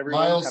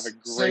 Everyone, Miles, have a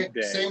great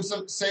day. Save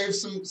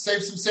some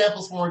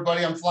samples for me,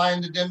 buddy. I'm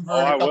flying to Denver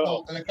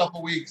in a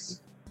couple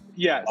weeks.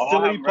 Yeah,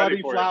 Silly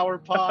Putty, Flower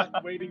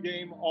Pot, Waiting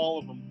Game, all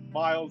of them.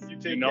 Miles, you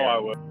take care. I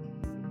will.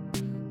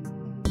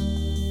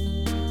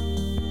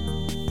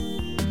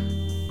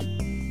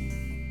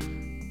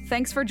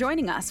 Thanks for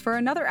joining us for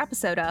another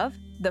episode of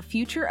The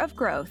Future of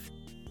Growth.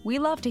 We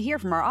love to hear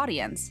from our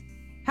audience.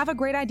 Have a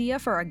great idea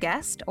for a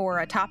guest or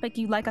a topic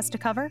you'd like us to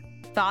cover?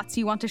 Thoughts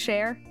you want to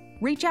share?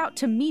 Reach out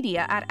to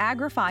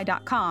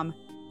media@agrify.com.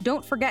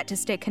 Don't forget to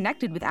stay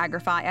connected with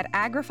Agrify at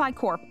Agrify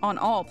Corp on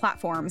all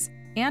platforms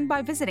and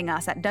by visiting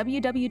us at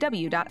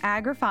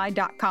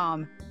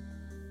www.agrify.com.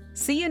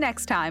 See you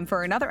next time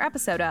for another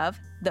episode of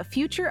The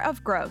Future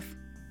of Growth.